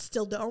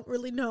still don't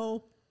really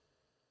know,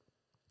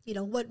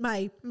 what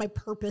my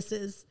purpose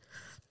is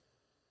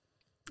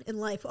in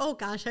life. Oh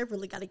gosh, I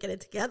really got to get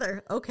it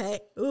together. Okay.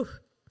 Ooh.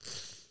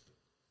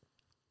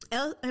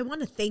 I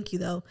want to thank you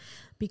though,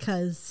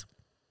 because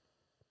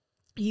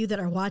you that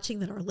are watching,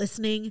 that are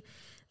listening,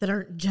 that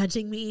aren't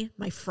judging me,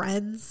 my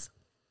friends.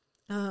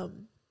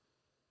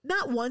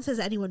 Not once has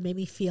anyone made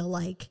me feel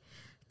like,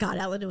 God,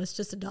 Ellen, it was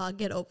just a dog,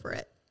 get over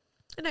it.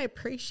 And I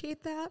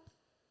appreciate that,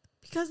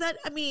 because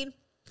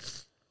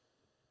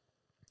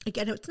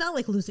again, it's not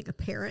like losing a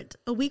parent.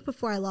 A week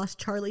before I lost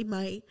Charlie,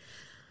 my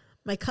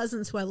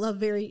cousins, who I love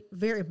very,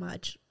 very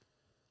much,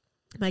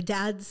 my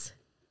dad's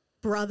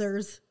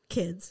brother's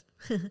kids,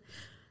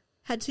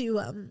 had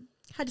to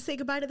say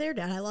goodbye to their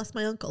dad. I lost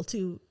my uncle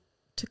to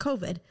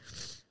COVID.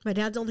 My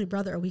dad's only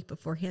brother a week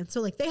beforehand. So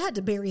like they had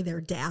to bury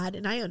their dad.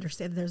 And I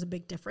understand there's a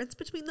big difference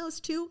between those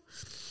two.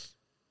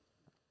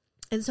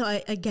 And so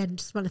I, again,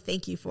 just want to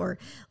thank you for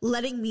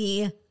letting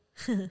me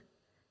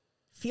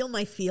feel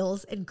my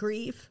feels and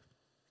grieve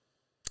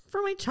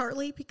for my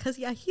Charlie, because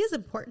yeah, he is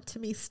important to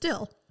me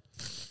still.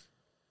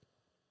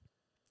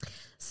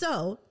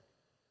 So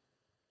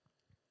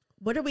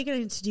what are we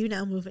going to do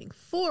now moving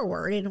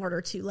forward in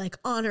order to like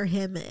honor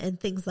him and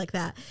things like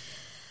that?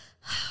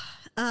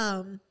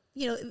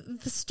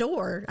 The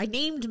store, I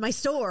named my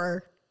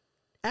store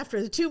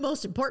after the two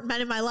most important men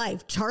in my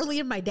life, Charlie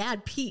and my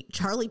dad, Pete,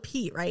 Charlie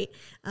Pete, right?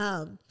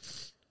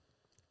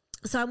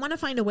 So I want to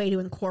find a way to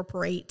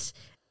incorporate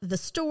the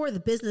store, the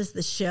business,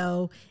 the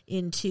show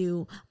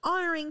into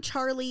honoring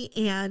Charlie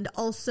and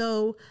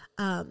also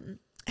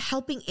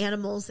helping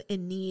animals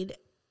in need.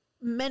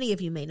 Many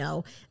of you may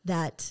know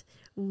that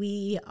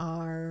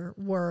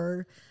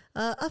we're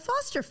a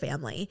foster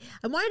family.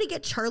 I wanted to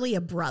get Charlie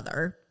a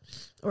brother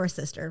or a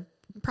sister,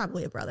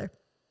 probably a brother.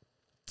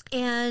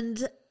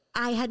 And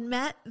I had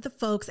met the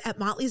folks at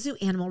Motley Zoo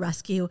Animal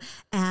Rescue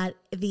at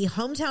the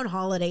Hometown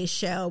Holiday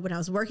Show when I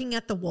was working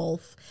at the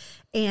Wolf.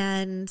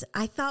 And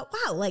I thought,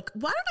 wow, like,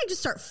 why don't I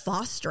just start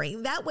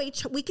fostering? That way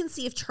we can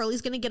see if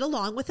Charlie's going to get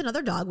along with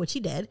another dog, which he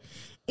did.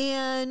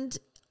 And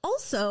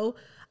also,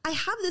 I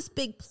have this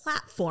big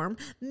platform.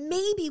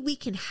 Maybe we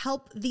can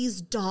help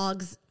these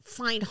dogs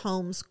find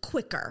homes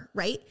quicker,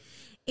 right?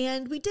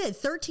 And we did.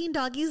 13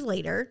 doggies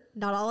later,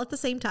 not all at the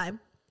same time.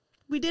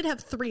 We did have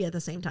 3 at the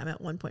same time at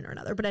one point or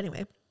another. But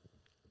anyway,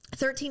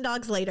 13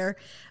 dogs later,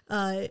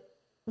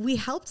 we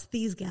helped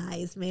these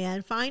guys,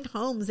 man, find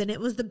homes. And it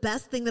was the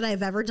best thing that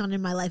I've ever done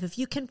in my life. If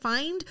you can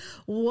find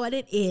what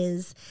it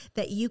is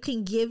that you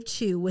can give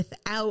to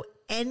without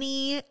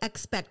any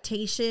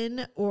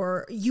expectation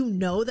or you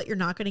know that you're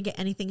not going to get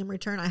anything in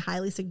return, I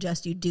highly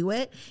suggest you do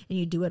it, and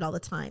you do it all the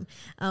time.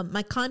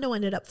 My condo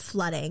ended up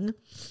flooding.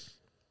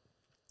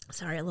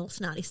 Sorry, a little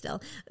snotty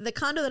still. The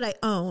condo that I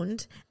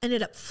owned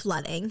ended up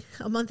flooding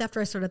a month after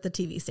I started at the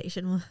TV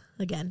station. Well,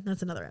 again,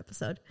 that's another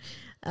episode.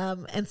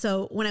 And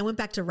so when I went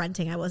back to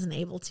renting, I wasn't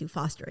able to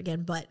foster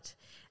again, but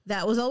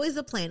that was always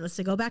the plan, was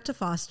to go back to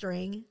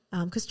fostering,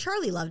 because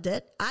Charlie loved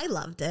it. I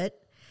loved it.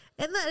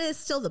 And that is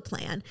still the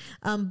plan.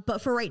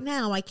 But for right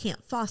now, I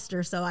can't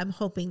foster. So I'm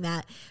hoping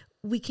that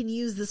we can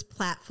use this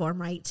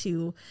platform, right,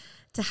 to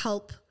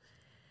help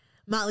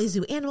Motley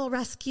Zoo Animal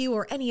Rescue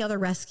or any other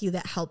rescue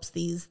that helps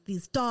these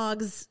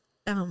dogs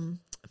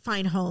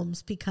find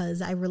homes,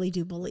 because I really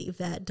do believe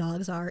that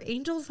dogs are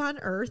angels on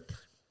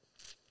earth.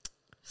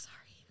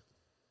 Sorry.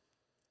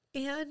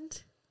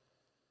 And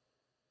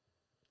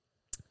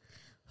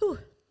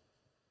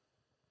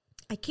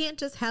I can't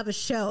just have a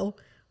show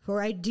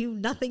where I do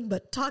nothing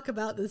but talk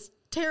about this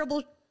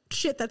terrible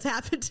shit that's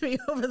happened to me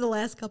over the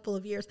last couple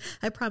of years.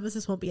 I promise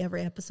this won't be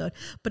every episode.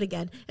 But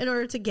again, in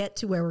order to get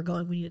to where we're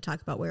going, we need to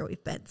talk about where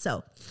we've been.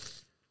 So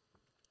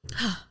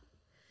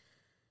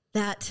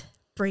that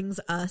brings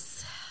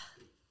us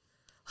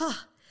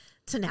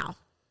to now.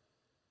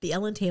 The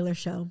Ellen Taylor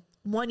Show,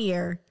 1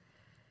 year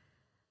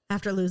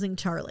after losing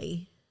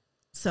Charlie.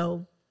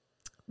 So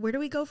where do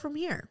we go from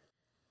here?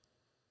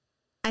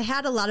 I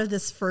had a lot of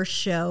this first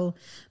show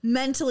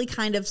mentally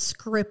kind of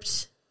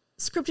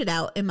scripted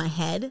out in my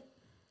head.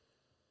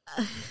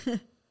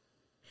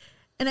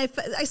 And I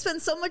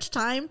spent so much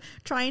time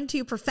trying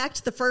to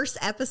perfect the first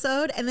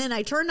episode, and then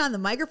I turned on the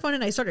microphone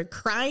and I started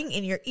crying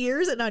in your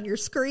ears and on your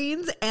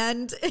screens,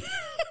 and I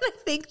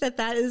think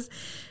that is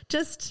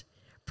just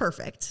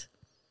perfect.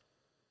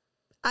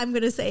 I'm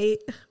going to say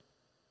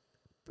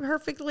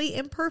perfectly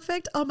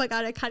imperfect. Oh my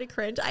God, I kind of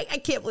cringe. I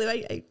can't believe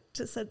I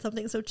just said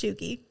something so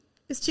chuggy.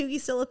 Is chuggy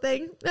still a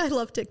thing? I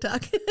love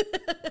TikTok.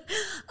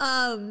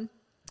 The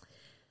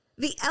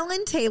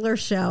Ellen Taylor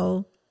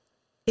Show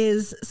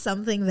is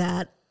something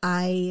that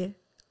I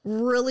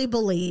really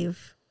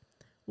believe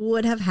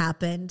would have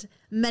happened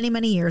many,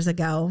 many years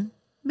ago.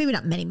 Maybe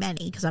not many,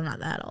 because I'm not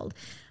that old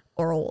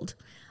or old.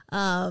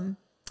 I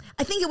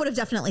think it would have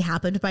definitely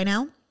happened by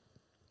now.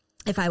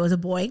 If I was a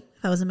boy,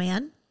 if I was a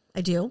man,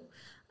 I do.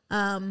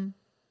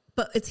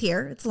 But it's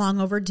here. It's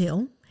long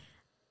overdue.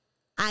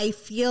 I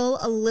feel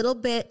a little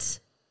bit,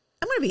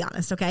 I'm going to be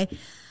honest, okay?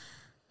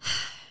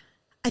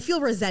 I feel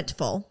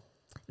resentful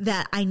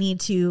that I need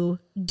to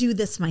do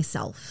this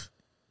myself.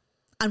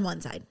 On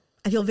one side,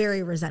 I feel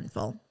very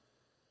resentful.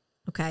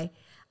 Okay.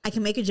 I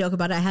can make a joke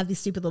about it. I have these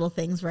stupid little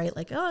things, right?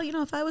 Like, oh,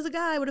 if I was a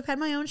guy, I would have had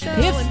my own show.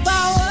 If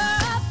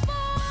I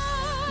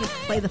were, you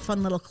play the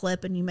fun little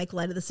clip and you make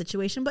light of the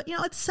situation. But,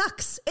 it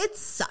sucks. It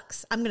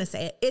sucks. I'm going to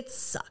say it. It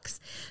sucks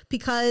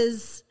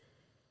because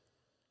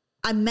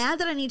I'm mad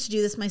that I need to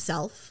do this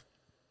myself.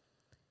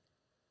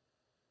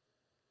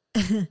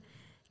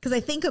 Because I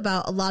think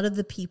about a lot of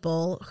the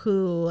people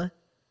who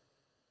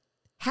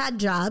had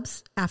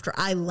jobs after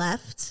I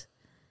left,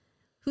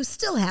 who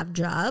still have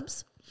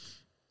jobs,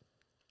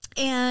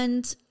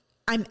 and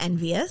I'm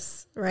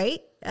envious,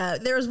 right?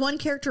 There is one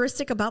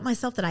characteristic about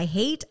myself that I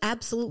hate,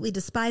 absolutely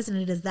despise, and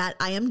it is that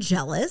I am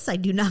jealous. I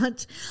do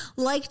not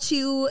like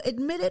to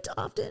admit it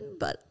often,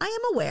 but I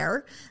am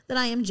aware that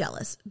I am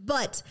jealous.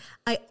 But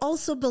I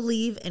also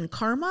believe in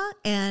karma,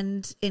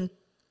 and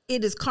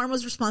it is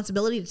karma's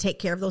responsibility to take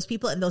care of those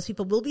people, and those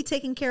people will be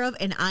taken care of,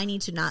 and I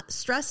need to not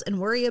stress and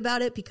worry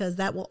about it because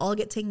that will all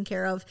get taken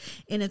care of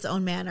in its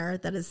own manner.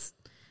 That is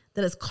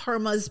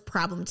karma's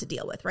problem to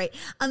deal with, right?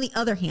 On the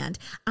other hand,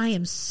 I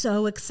am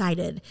so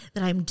excited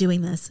that I'm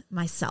doing this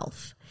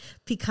myself,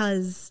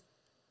 because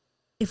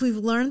if we've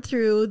learned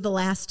through the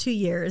last 2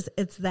 years,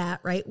 it's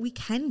that, right? We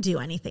can do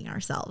anything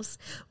ourselves.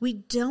 We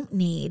don't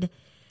need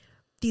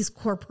these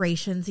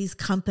corporations, these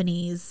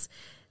companies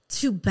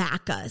to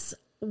back us.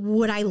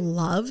 Would I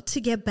love to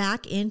get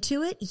back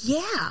into it?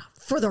 Yeah,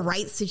 for the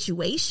right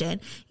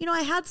situation.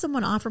 I had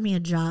someone offer me a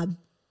job,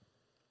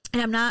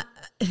 and I'm not...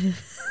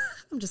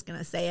 I'm just going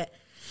to say it.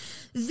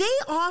 They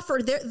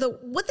offered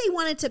what they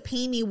wanted to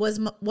pay me was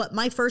what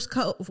my first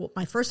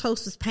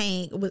host was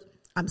paying.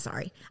 I'm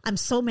sorry. I'm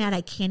so mad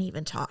I can't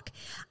even talk.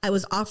 I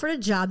was offered a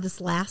job this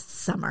last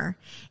summer,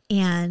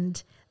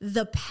 and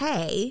the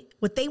pay,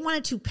 what they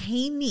wanted to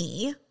pay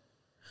me,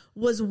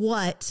 was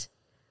what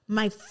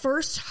my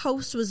first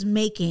host was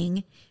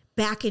making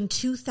back in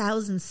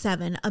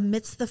 2007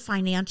 amidst the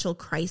financial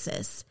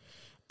crisis.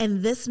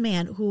 And this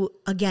man who,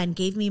 again,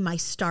 gave me my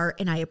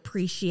start, and I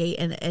appreciate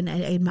and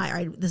I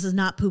admire, this is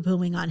not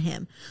poo-pooing on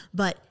him,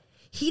 but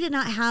he did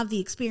not have the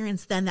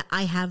experience then that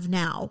I have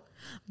now.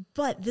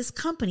 But this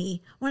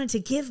company wanted to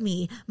give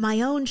me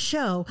my own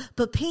show,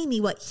 but pay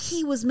me what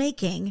he was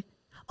making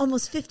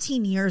almost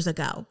 15 years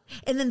ago.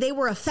 And then they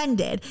were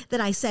offended that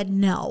I said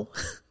no.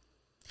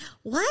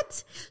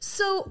 What?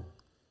 So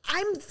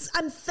I'm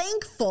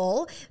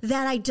thankful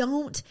that I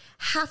don't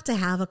have to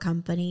have a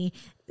company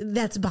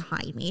that's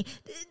behind me.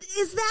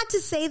 Is that to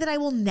say that I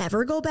will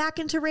never go back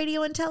into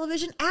radio and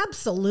television?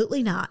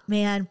 Absolutely not,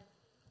 man.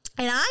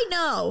 And I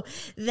know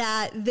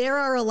that there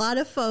are a lot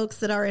of folks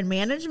that are in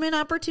management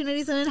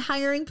opportunities and in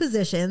hiring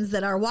positions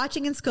that are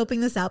watching and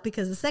scoping this out,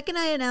 because the second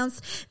I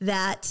announced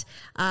that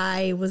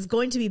I was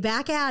going to be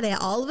back at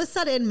it, all of a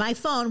sudden my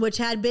phone, which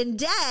had been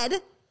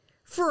dead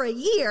for a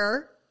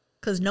year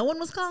because no one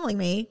was calling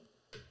me,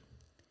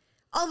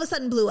 all of a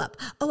sudden blew up.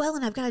 Oh,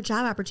 Ellen, I've got a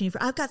job opportunity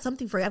I've got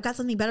something for you. I've got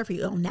something better for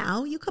you. Oh,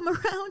 now you come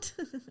around?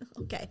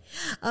 Okay.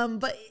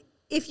 But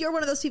if you're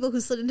one of those people who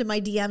slid into my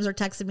DMs or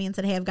texted me and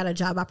said, hey, I've got a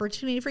job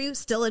opportunity for you,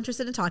 still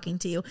interested in talking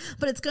to you,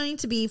 but it's going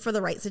to be for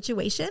the right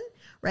situation,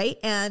 right?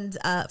 And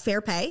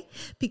fair pay,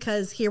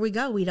 because here we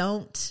go. We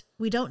don't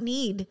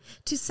need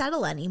to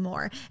settle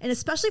anymore. And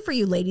especially for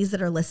you ladies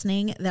that are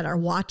listening, that are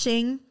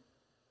watching,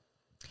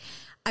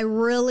 I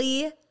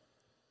really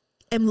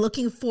am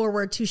looking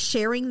forward to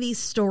sharing these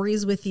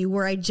stories with you,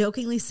 where I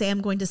jokingly say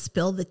I'm going to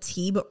spill the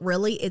tea, but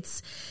really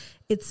it's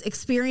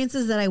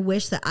experiences that I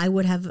wish that I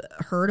would have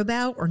heard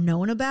about or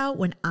known about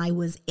when I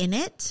was in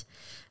it.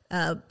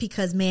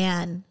 Because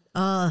man,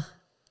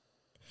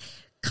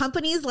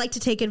 companies like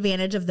to take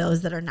advantage of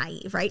those that are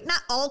naive, right?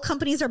 Not all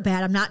companies are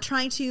bad. I'm not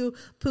trying to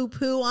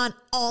poo-poo on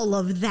all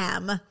of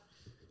them,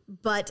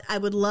 but I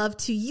would love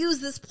to use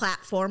this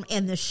platform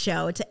and this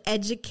show to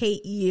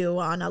educate you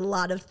on a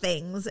lot of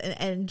things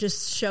and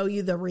just show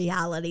you the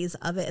realities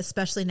of it,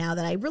 especially now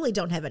that I really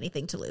don't have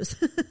anything to lose.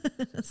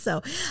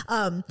 So,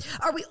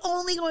 are we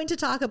only going to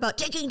talk about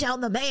taking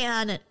down the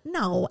man?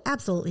 No,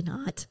 absolutely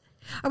not.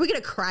 Are we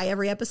going to cry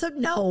every episode?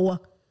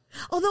 No.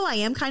 Although I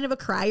am kind of a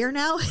crier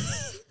now.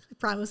 I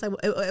promise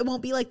it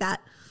won't be like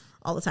that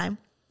all the time.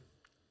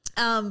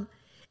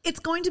 It's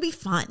going to be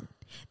fun.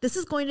 This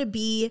is going to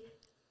be,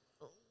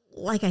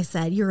 like I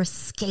said, your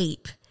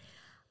escape.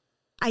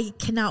 I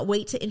cannot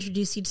wait to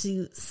introduce you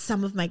to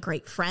some of my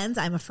great friends.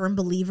 I'm a firm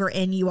believer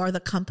in you are the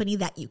company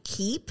that you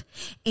keep.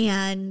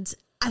 And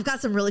I've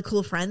got some really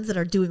cool friends that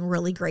are doing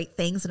really great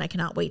things, and I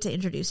cannot wait to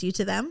introduce you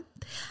to them.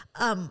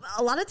 A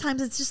lot of times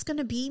it's just going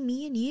to be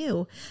me and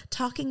you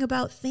talking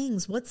about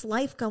things. What's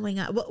life going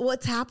on?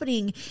 What's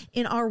happening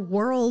in our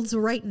worlds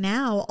right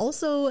now?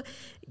 Also,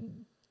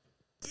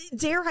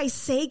 dare I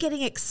say,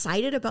 getting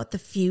excited about the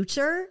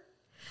future.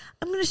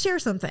 I'm going to share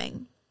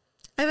something.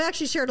 I've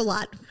actually shared a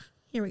lot.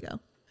 Here we go.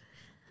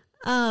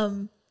 I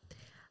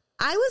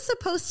was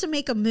supposed to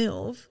make a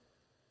move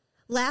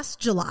last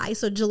July.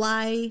 So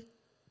July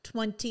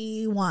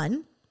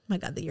 21. My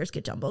God, the years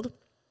get jumbled.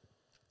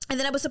 And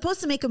then I was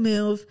supposed to make a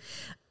move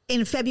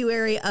in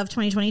February of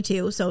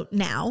 2022. So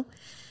now,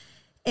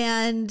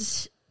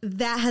 and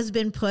that has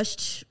been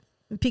pushed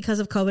because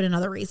of COVID and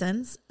other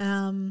reasons.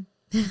 And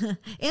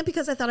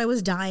because I thought I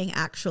was dying.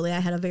 Actually,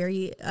 I had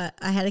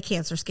a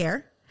cancer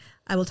scare.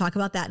 I will talk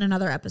about that in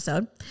another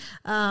episode.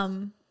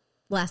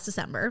 Last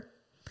December.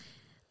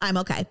 I'm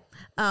okay.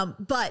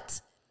 But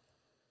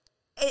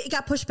it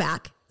got pushed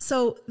back.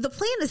 So the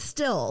plan is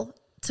still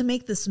to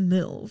make this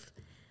move.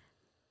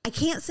 I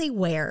can't say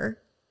where,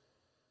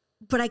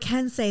 but I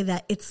can say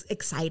that it's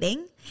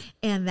exciting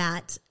and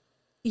that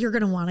you're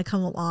going to want to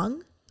come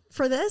along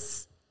for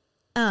this.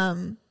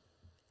 And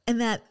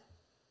that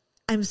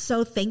I'm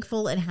so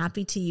thankful and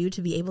happy to you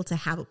to be able to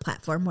have a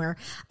platform where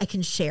I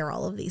can share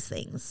all of these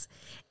things.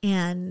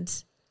 And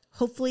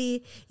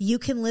hopefully you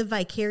can live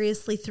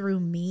vicariously through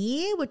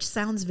me, which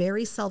sounds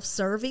very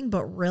self-serving,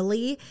 but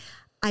really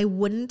I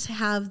wouldn't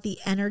have the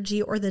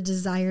energy or the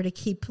desire to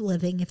keep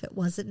living if it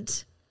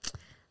wasn't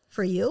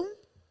for you.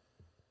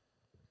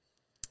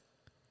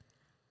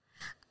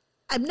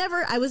 I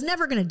was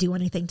never going to do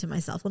anything to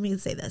myself. Let me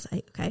say this.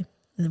 Okay.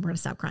 And then we're going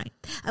to stop crying.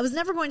 I was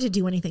never going to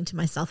do anything to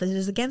myself. It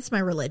is against my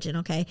religion.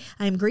 Okay.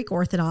 I am Greek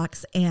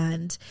Orthodox,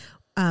 and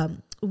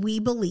we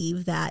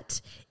believe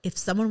that if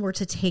someone were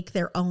to take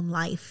their own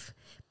life,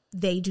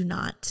 they do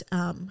not,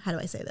 how do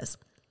I say this?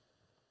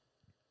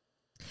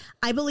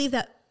 I believe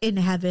that in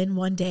heaven,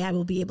 one day I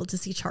will be able to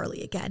see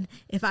Charlie again.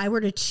 If I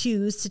were to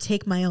choose to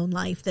take my own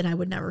life, then I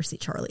would never see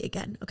Charlie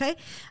again. Okay.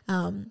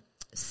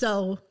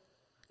 So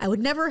I would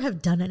never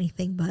have done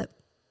anything, but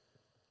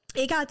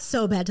it got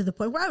so bad to the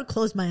point where I would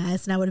close my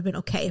eyes and I would have been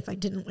okay if I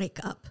didn't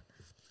wake up.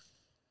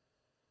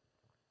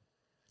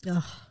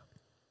 Ugh.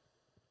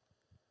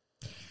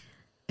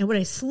 And when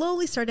I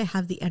slowly started to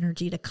have the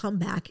energy to come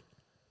back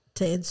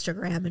to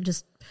Instagram and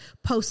just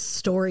post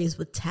stories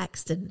with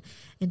text and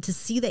to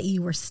see that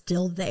you were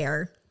still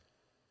there,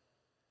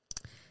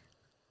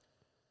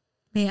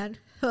 man,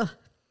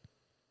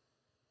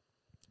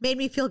 made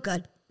me feel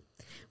good.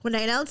 When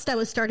I announced I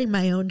was starting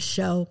my own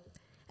show,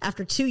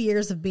 after 2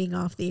 years of being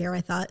off the air, I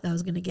thought I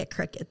was going to get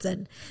crickets.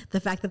 And the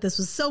fact that this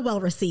was so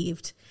well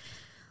received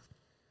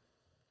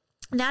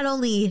not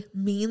only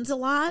means a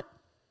lot,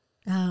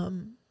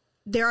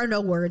 there are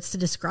no words to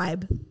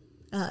describe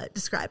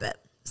it.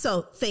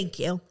 So thank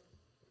you.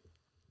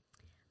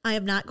 I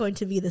am not going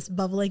to be this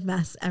bubbling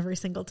mess every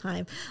single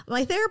time.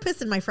 My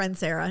therapist and my friend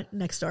Sarah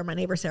next door, my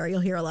neighbor Sarah,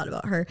 you'll hear a lot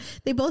about her.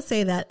 They both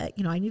say that,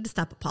 I need to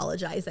stop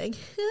apologizing.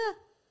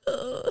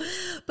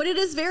 But it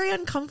is very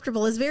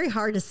uncomfortable. It's very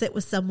hard to sit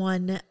with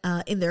someone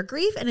in their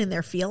grief and in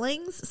their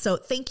feelings. So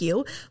thank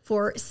you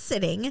for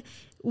sitting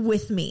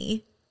with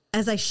me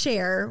as I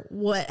share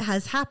what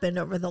has happened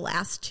over the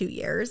last 2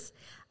 years.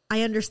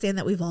 I understand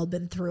that we've all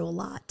been through a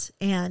lot,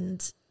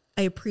 and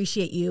I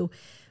appreciate you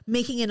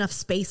making enough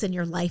space in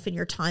your life and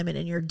your time and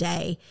in your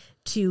day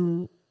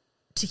to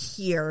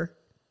hear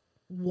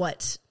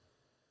what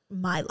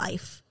my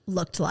life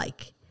looked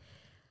like.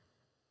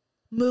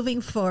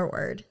 Moving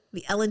forward,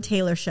 the Ellen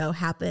Taylor Show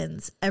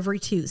happens every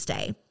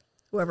Tuesday,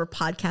 wherever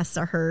podcasts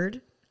are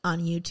heard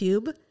on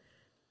YouTube.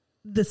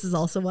 This is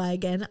also why,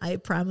 again, I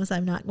promise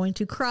I'm not going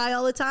to cry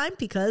all the time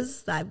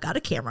because I've got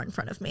a camera in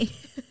front of me.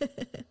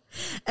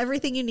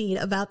 Everything you need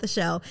about the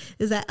show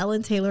is at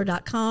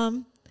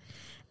ellentaylor.com.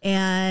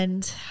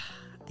 And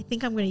I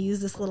think I'm going to use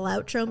this little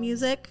outro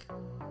music.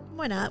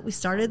 Why not? We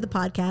started the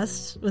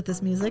podcast with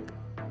this music.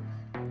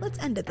 Let's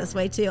end it this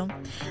way too.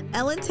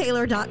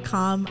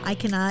 ellentaylor.com. I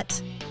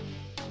cannot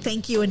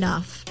thank you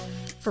enough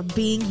for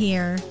being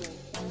here.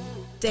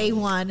 Day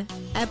 1,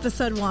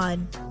 episode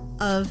 1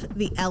 of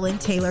the Ellen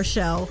Taylor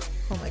Show.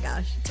 Oh my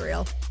gosh, it's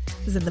real.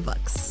 It's in the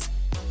books.